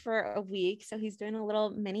up here for a week, so he's doing a little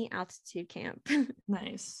mini altitude camp.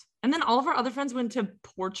 Nice. And then all of our other friends went to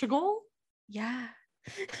Portugal. Yeah.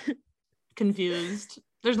 Confused.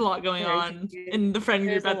 There's a lot going on in the friend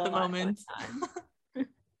group at the moment.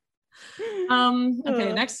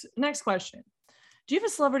 Okay, next question. Do you have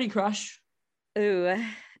a celebrity crush? Ooh,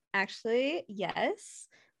 actually, yes.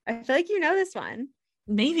 I feel like you know this one.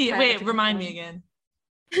 Maybe. Wait, remind me again.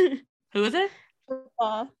 Who is it?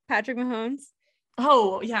 Patrick Mahomes.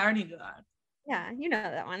 Oh, yeah, I already knew that. Yeah, you know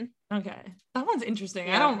that one. Okay. That one's interesting.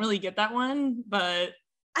 Yeah. I don't really get that one, but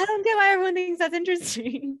I don't get why everyone thinks that's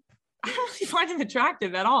interesting. I don't really find him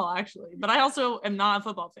attractive at all, actually. But I also am not a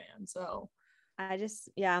football fan, so I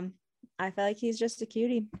feel like he's just a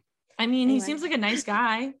cutie. He seems like a nice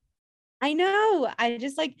guy. I know.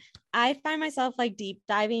 I find myself like deep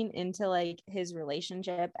diving into like his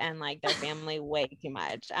relationship and like their family way too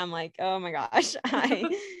much. I'm like, oh my gosh, I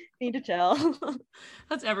need to chill.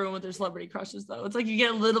 That's everyone with their celebrity crushes though. It's like you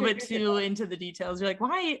get a little bit too into the details. You're like,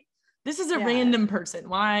 why? This is a random person.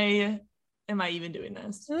 Why am I even doing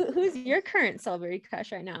this? Who's your current celebrity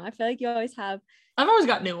crush right now? I feel like you always have. I've always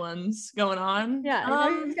got new ones going on. Yeah,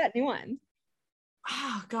 I've always got new ones.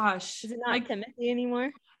 Oh gosh. Is it not Timothy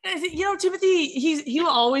anymore? Timothy, he will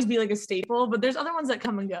always be like a staple, but there's other ones that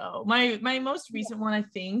come and go. My most recent one, I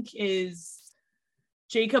think, is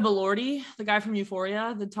Jacob Elordi, the guy from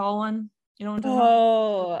Euphoria, the tall one. You know what I'm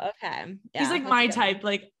talking about? Okay. Yeah, he's like my type,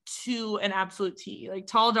 like to an absolute T. Like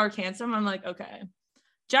tall, dark, handsome. I'm like, okay.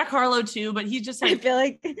 Jack Harlow too, but he's just like, I feel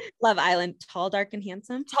like Love Island, tall, dark, and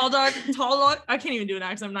handsome. Tall, dark. I can't even do an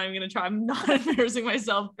accent. I'm not even gonna try. I'm not embarrassing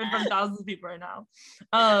myself in front of thousands of people right now.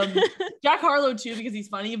 Jack Harlow too, because he's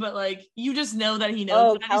funny, but like you just know that he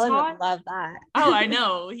knows that Kellen he's hot. Would love that. Oh, I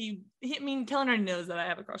know. Kellen already knows that I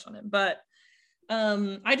have a crush on him, but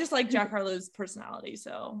I just like Jack Harlow's personality.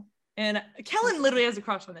 So, and Kellen literally has a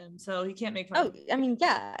crush on him, so he can't make fun of him.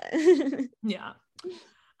 Yeah. Yeah.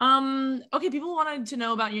 Okay, people wanted to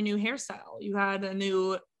know about your new hairstyle. You had a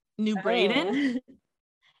new braid in.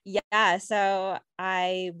 Yeah, so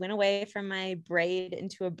I went away from my braid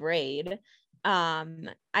into a braid.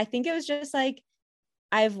 I think it was just like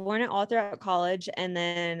I've worn it all throughout college, and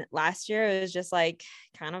then last year it was just like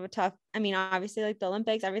kind of a tough, obviously like the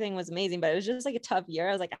Olympics, everything was amazing, but it was just like a tough year.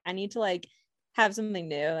 I was like, I need to like have something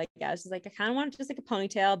new. Like I was just like, I kind of wanted just like a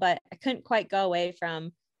ponytail, but I couldn't quite go away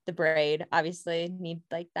from the braid. Obviously need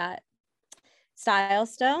like that style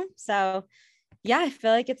still. So yeah, I feel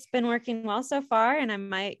like it's been working well so far, and I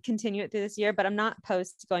might continue it through this year, but I'm not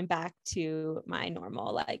opposed to going back to my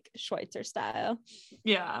normal like Schweizer style.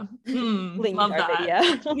 Yeah. Love that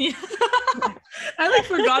video. Yeah. I like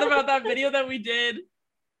forgot about that video that we did.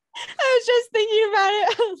 I was just thinking about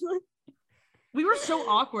it. I was like, we were so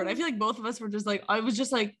awkward. I feel like both of us were just like, I was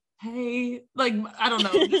just like, hey, like, I don't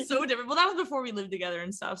know, just so different. Well, that was before we lived together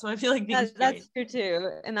and stuff, so I feel like that's true too.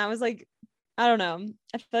 And that was like, I don't know,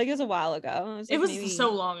 I feel like it was a while ago. It was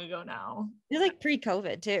so long ago now. It was like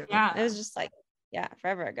pre-COVID too. Yeah, it was just like, yeah,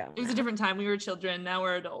 forever ago. It was a different time. We were children, now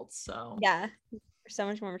we're adults. So yeah, we're so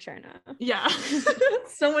much more mature now. Yeah.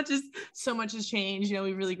 so much has changed,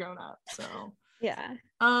 we've really grown up. So yeah.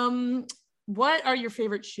 What are your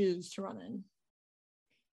favorite shoes to run in?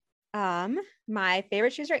 My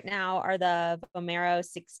favorite shoes right now are the Vomero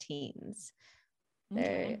 16s.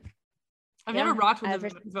 Okay. I've never rocked with the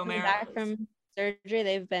Vomero. Back from surgery,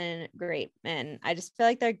 they've been great, and I just feel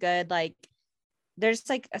like they're good. Like there's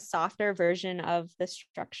like a softer version of the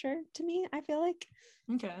structure to me. I feel like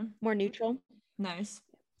more neutral. Nice.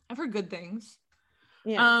 I've heard good things.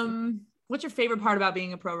 Yeah. What's your favorite part about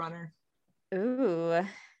being a pro runner? Ooh,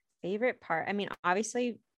 favorite part.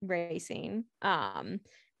 Obviously racing.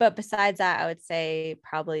 But besides that, I would say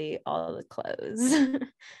probably all the clothes.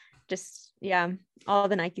 Just, yeah, all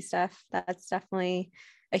the Nike stuff. That's definitely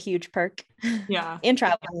a huge perk. Yeah. And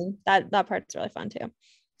traveling. That part's really fun too.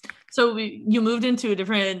 So you moved into a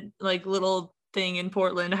different like little thing in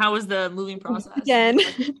Portland. How was the moving process? Again.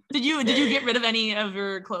 Did you get rid of any of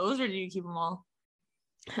your clothes, or did you keep them all?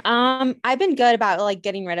 I've been good about like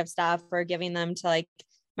getting rid of stuff or giving them to like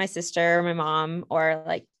my sister or my mom or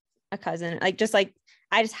like a cousin. Like just like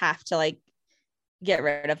I just have to like get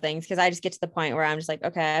rid of things because I just get to the point where I'm just like,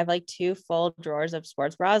 okay, I have like 2 full drawers of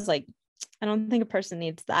sports bras. Like I don't think a person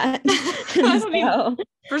needs that.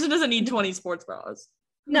 Person doesn't need 20 sports bras.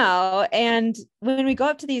 No. And when we go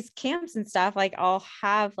up to these camps and stuff, like I'll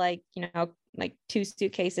have like, like 2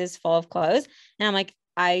 suitcases full of clothes. And I'm like,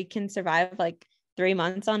 I can survive like 3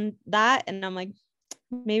 months on that. And I'm like,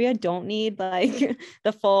 maybe I don't need like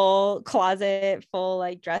the full closet, full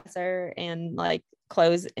like dresser and like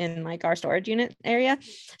clothes in like our storage unit area.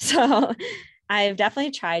 So I've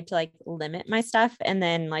definitely tried to like limit my stuff. And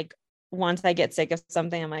then like once I get sick of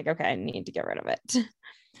something, I'm like, okay, I need to get rid of it.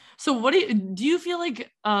 So what do you feel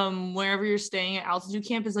like wherever you're staying at altitude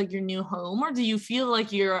camp is like your new home, or do you feel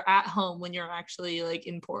like you're at home when you're actually like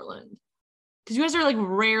in Portland? Because you guys are like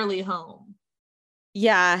rarely home.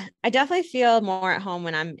 Yeah, I definitely feel more at home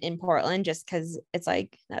when I'm in Portland just because it's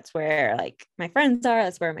like that's where like my friends are,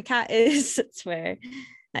 that's where my cat is, it's where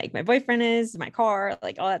like my boyfriend is, my car,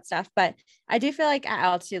 like all that stuff. But I do feel like at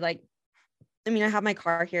altitude, like I mean, I have my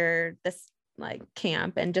car here, this like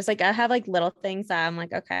camp, and just like I have like little things that I'm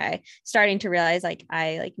like, okay, starting to realize like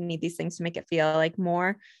I like need these things to make it feel like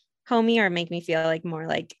more homey or make me feel like more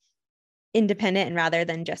like independent, and rather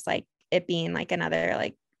than just like it being like another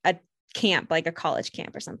like a camp, like a college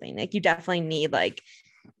camp or something. Like you definitely need like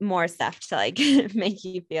more stuff to like make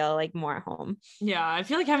you feel like more at home. Yeah, I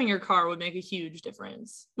feel like having your car would make a huge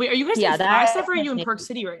difference. Wait, are you guys in Flagstaff or are you in Park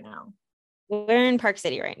City right now? We're in Park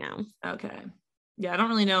City right now. Okay. Yeah, I don't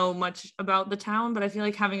really know much about the town, but I feel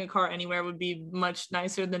like having a car anywhere would be much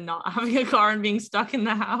nicer than not having a car and being stuck in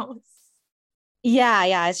the house.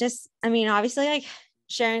 Yeah. It's just, I mean, obviously like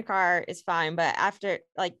sharing a car is fine, but after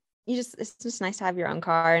like it's just nice to have your own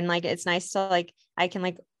car, and like it's nice to like I can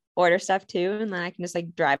like order stuff too, and then I can just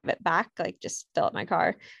like drive it back, like just fill up my car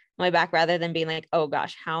on my back, rather than being like, oh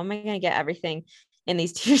gosh, how am I gonna get everything in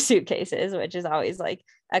these 2 suitcases, which is always like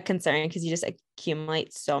a concern because you just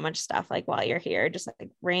accumulate so much stuff like while you're here, just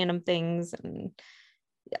like random things, and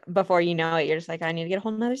before you know it, you're just like, I need to get a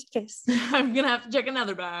whole nother suitcase. I'm gonna have to check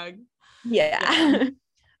another bag. Yeah.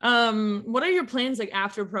 What are your plans like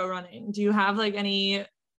after pro running? Do you have like any,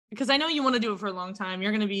 because I know you want to do it for a long time. I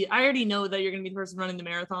already know that you're gonna be the person running the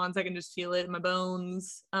marathons. I can just feel it in my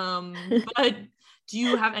bones. But do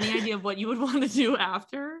you have any idea of what you would want to do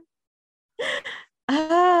after?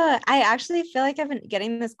 I actually feel like I've been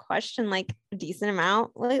getting this question like a decent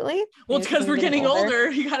amount lately. Well, it's because we're getting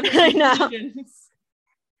older. You gotta make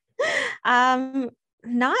I know.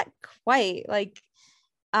 Not quite. Like,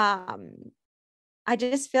 I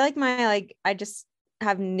just feel like I just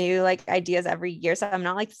have new like ideas every year, so I'm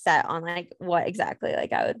not like set on like what exactly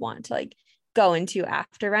like I would want to like go into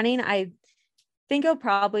after running. I think I'll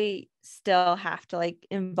probably still have to like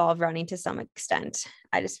involve running to some extent.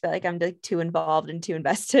 I just feel like I'm like too involved and too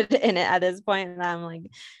invested in it at this point, and I'm like,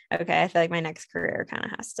 okay, I feel like my next career kind of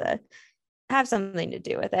has to have something to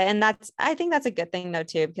do with it. And I think that's a good thing though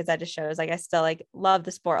too, because that just shows like I still like love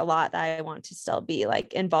the sport a lot, that I want to still be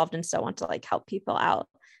like involved and still want to like help people out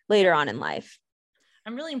later on in life.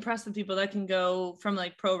 I'm really impressed with people that can go from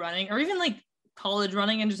like pro running or even like college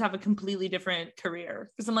running and just have a completely different career.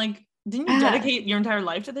 Because I'm like, didn't you dedicate your entire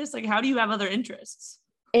life to this? Like, how do you have other interests?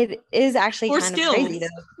 It is actually or kind skills. of crazy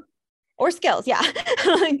or skills. Yeah.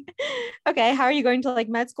 Like, okay, how are you going to like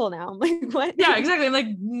med school now? I'm like, what? Yeah, exactly. I'm like,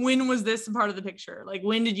 when was this part of the picture? Like,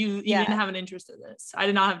 when did you even have an interest in this? I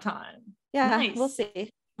did not have time. Yeah, nice. We'll see.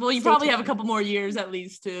 Well, you probably have a couple more years at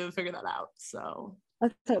least to figure that out. So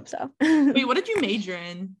let's hope so. Wait, what did you major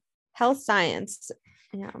in? Health science.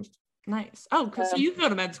 Yeah. Nice. Oh, so you can go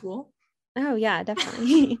to med school. Oh yeah,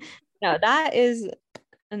 definitely. No, that is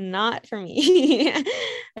not for me.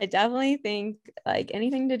 I definitely think like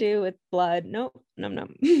anything to do with blood. Nope. No.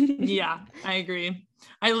 Yeah, I agree.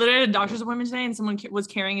 I literally had a doctor's appointment today and someone was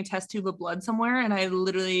carrying a test tube of blood somewhere and I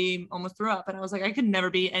literally almost threw up, and I was like, I could never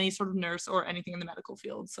be any sort of nurse or anything in the medical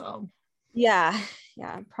field. So yeah,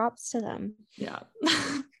 props to them. Yeah.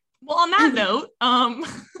 Well, on that note,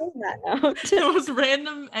 it was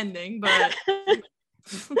random ending, but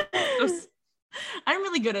I'm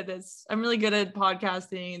really good at this. I'm really good at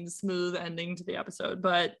podcasting and smooth ending to the episode,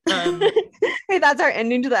 but hey, that's our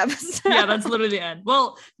ending to the episode. yeah, that's literally the end.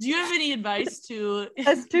 Well, do you have any advice to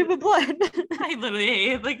that's stupid blood? I literally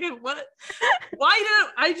hate like what why do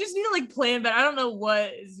I just need to like plan, but I don't know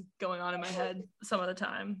what is going on in my head some of the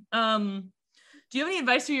time. Do you have any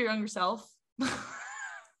advice to your younger self? What?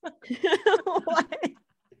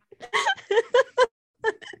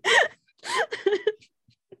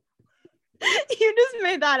 You just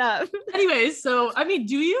made that up. Anyways, so I mean,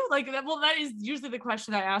 do you like that? Well, that is usually the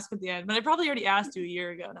question I ask at the end, but I probably already asked you a year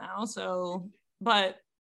ago now. So, but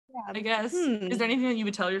yeah, I guess is there anything that you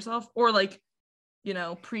would tell yourself or like, you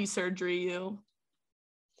know, pre-surgery you?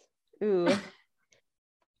 Ooh,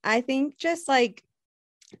 I think just like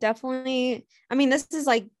definitely, I mean, this is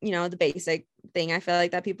like, you know, the basic thing I feel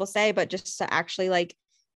like that people say, but just to actually like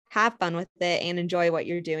have fun with it and enjoy what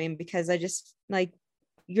you're doing, because I just like,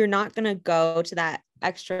 you're not going to go to that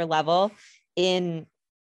extra level in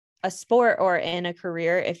a sport or in a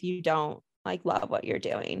career if you don't like love what you're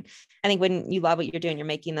doing. I think when you love what you're doing, you're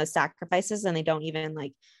making those sacrifices and they don't even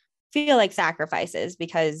like feel like sacrifices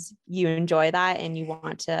because you enjoy that and you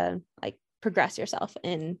want to like progress yourself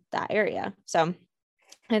in that area. So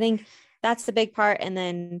I think that's the big part. And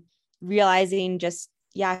then realizing just,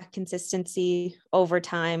 consistency over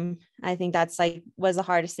time. I think that's like was the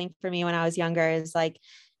hardest thing for me when I was younger, is like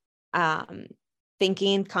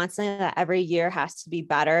thinking constantly that every year has to be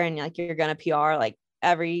better and like you're going to PR like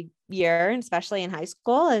every year, and especially in high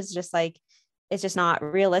school, is just like it's just not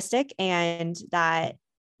realistic, and that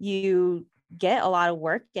you get a lot of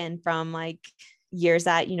work in from like years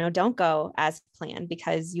that, you know, don't go as planned,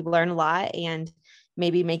 because you learn a lot and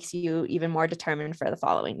maybe makes you even more determined for the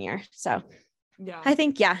following year. So yeah, I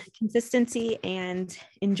think, consistency and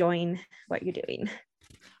enjoying what you're doing.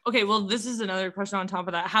 Okay, well, this is another question on top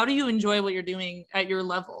of that. How do you enjoy what you're doing at your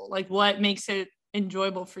level? Like, what makes it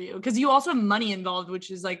enjoyable for you? Because you also have money involved, which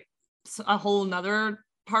is like a whole nother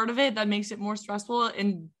part of it that makes it more stressful.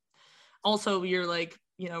 And also you're like,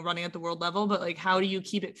 you know, running at the world level, but like, how do you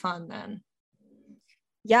keep it fun then?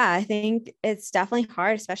 Yeah, I think it's definitely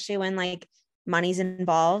hard, especially when like money's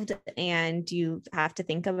involved and you have to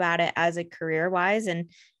think about it as a career wise.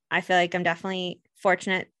 And I feel like I'm definitely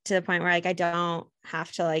fortunate to the point where like I don't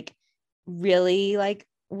have to like really like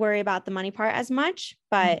worry about the money part as much.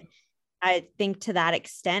 But I think to that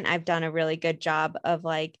extent, I've done a really good job of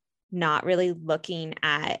like not really looking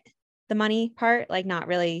at the money part, like not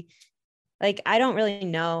really, like I don't really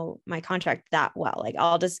know my contract that well. Like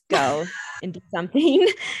I'll just go and do something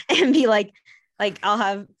and be like I'll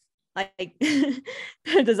have like this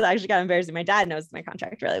is actually kind of embarrassing. My dad knows my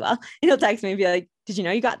contract really well. And he'll text me and be like, "Did you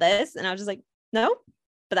know you got this?" And I was just like, "No,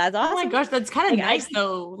 but that's awesome." Oh my gosh, that's kind of like, nice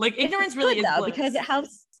though. Like ignorance really is though, because it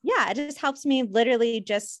helps. Yeah, it just helps me literally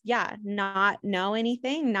just not know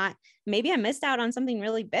anything. Not maybe I missed out on something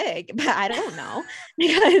really big, but I don't know,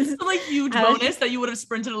 because so, like huge bonus that you would have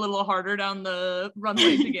sprinted a little harder down the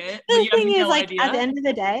runway to get. The thing is, like idea. At the end of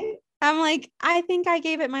the day, I'm like, I think I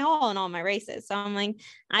gave it my all in all my races. So I'm like,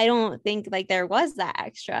 I don't think like there was that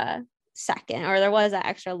extra second or there was that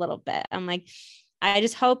extra little bit. I'm like, I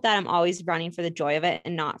just hope that I'm always running for the joy of it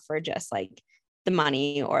and not for just like the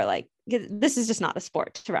money, or like, this is just not a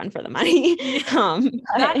sport to run for the money.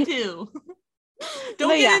 That too.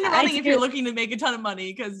 Don't get into running if you're looking to make a ton of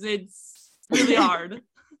money, because it's really hard.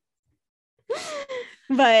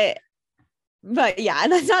 But yeah,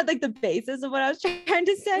 that's not like the basis of what I was trying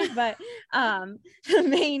to say, but the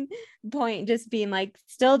main point just being like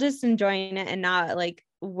still just enjoying it and not like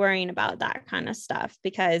worrying about that kind of stuff,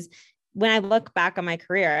 because when I look back on my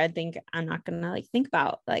career, I think I'm not going to like think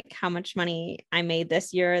about like how much money I made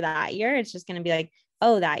this year or that year. It's just going to be like,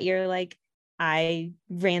 oh, that year, like I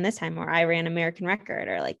ran this time, or I ran American record,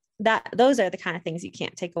 or like that. Those are the kind of things you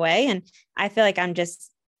can't take away. And I feel like I'm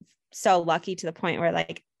just so lucky to the point where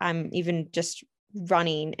like I'm even just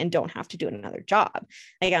running and don't have to do another job.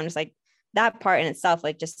 Like I'm just like, that part in itself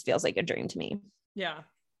like just feels like a dream to me. Yeah,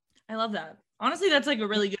 I love that. Honestly, that's like a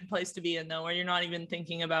really good place to be in though, where you're not even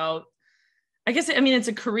thinking about, I guess, I mean, it's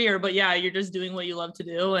a career, but yeah, you're just doing what you love to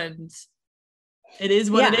do, and it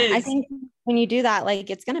is what it is. I think when you do that,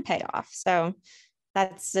 like it's going to pay off. So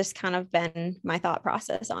that's just kind of been my thought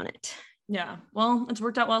process on it. Yeah. Well, it's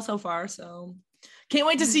worked out well so far. So can't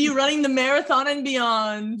wait to see you running the marathon and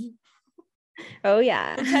beyond. Oh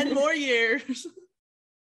yeah. For 10 more years.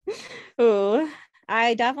 Ooh,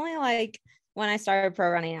 I definitely like when I started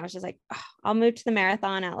pro running, I was just like, oh, I'll move to the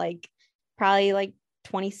marathon at like probably like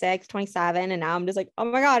 26, 27. And now I'm just like, oh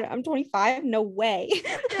my God, I'm 25. No way.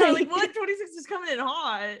 Yeah, like what? 26 is coming in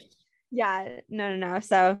hot. Yeah, no.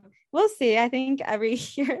 So we'll see. I think every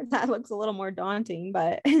year that looks a little more daunting,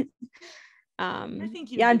 but I think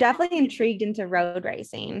I'm definitely intrigued into road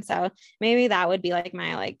racing. So maybe that would be like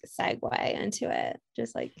my like segue into it.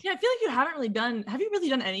 Just like, yeah, I feel like have you really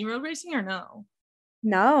done any road racing or no?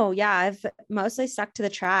 no, yeah, I've mostly stuck to the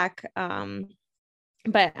track.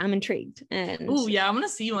 But I'm intrigued. And oh yeah, I want to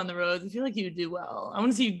see you on the roads. I feel like you would do well. I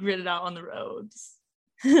want to see you grit it out on the roads.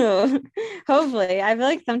 hopefully. I feel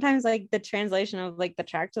like sometimes like the translation of like the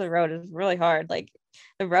track to the road is really hard. Like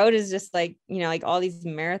the road is just like, like all these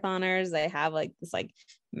marathoners, they have like this like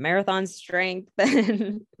marathon strength.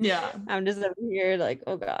 And yeah, I'm just over here like,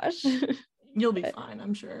 oh gosh. You'll be fine,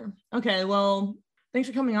 I'm sure. Okay, well, thanks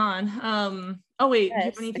for coming on. Oh wait, do you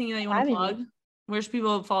have anything that you want to plug? Where should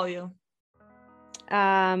people follow you?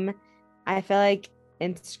 I feel like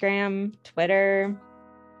Instagram, Twitter.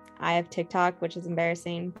 I have TikTok, which is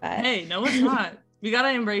embarrassing, but hey, no, it's not. You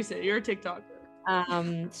gotta embrace it. You're a TikToker.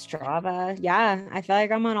 Strava. Yeah, I feel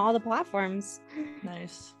like I'm on all the platforms.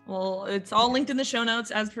 Nice. Well, it's all linked in the show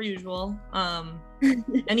notes as per usual.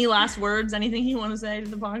 Any last words? Anything you want to say to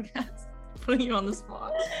the podcast? Putting you on the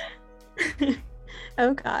spot.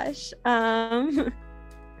 Oh gosh. Not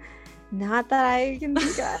that I can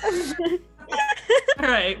think of. All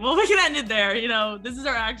right. Well, we can end it there. This is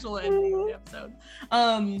our actual ending of the episode.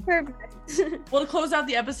 Perfect. Well, to close out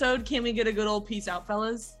the episode, can we get a good old peace out,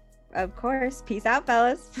 fellas? Of course. Peace out,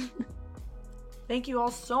 fellas. Thank you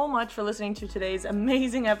all so much for listening to today's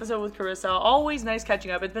amazing episode with Karissa. Always nice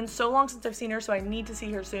catching up. It's been so long since I've seen her, so I need to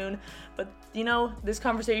see her soon. But, this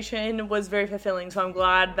conversation was very fulfilling, so I'm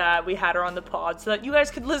glad that we had her on the pod so that you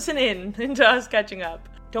guys could listen in into us catching up.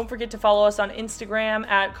 Don't forget to follow us on Instagram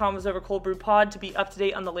at Convos Over Cold Brew Pod to be up to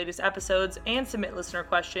date on the latest episodes and submit listener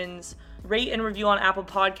questions. Rate and review on Apple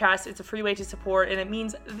Podcasts. It's a free way to support, and it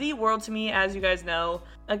means the world to me, as you guys know.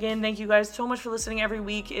 Again, thank you guys so much for listening every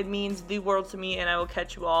week. It means the world to me, and I will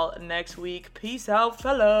catch you all next week. Peace out,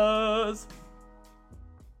 fellas.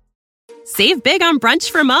 Save big on brunch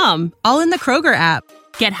for mom, all in the Kroger app.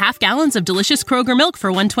 Get half gallons of delicious Kroger milk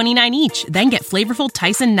for $1.29 each. Then get flavorful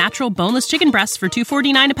Tyson natural boneless chicken breasts for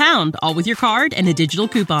 $2.49 a pound, all with your card and a digital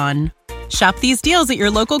coupon. Shop these deals at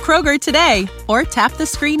your local Kroger today, or tap the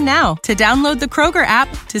screen now to download the Kroger app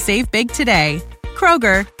to save big today.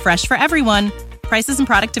 Kroger, fresh for everyone. Prices and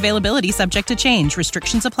product availability subject to change.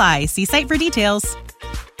 Restrictions apply. See site for details.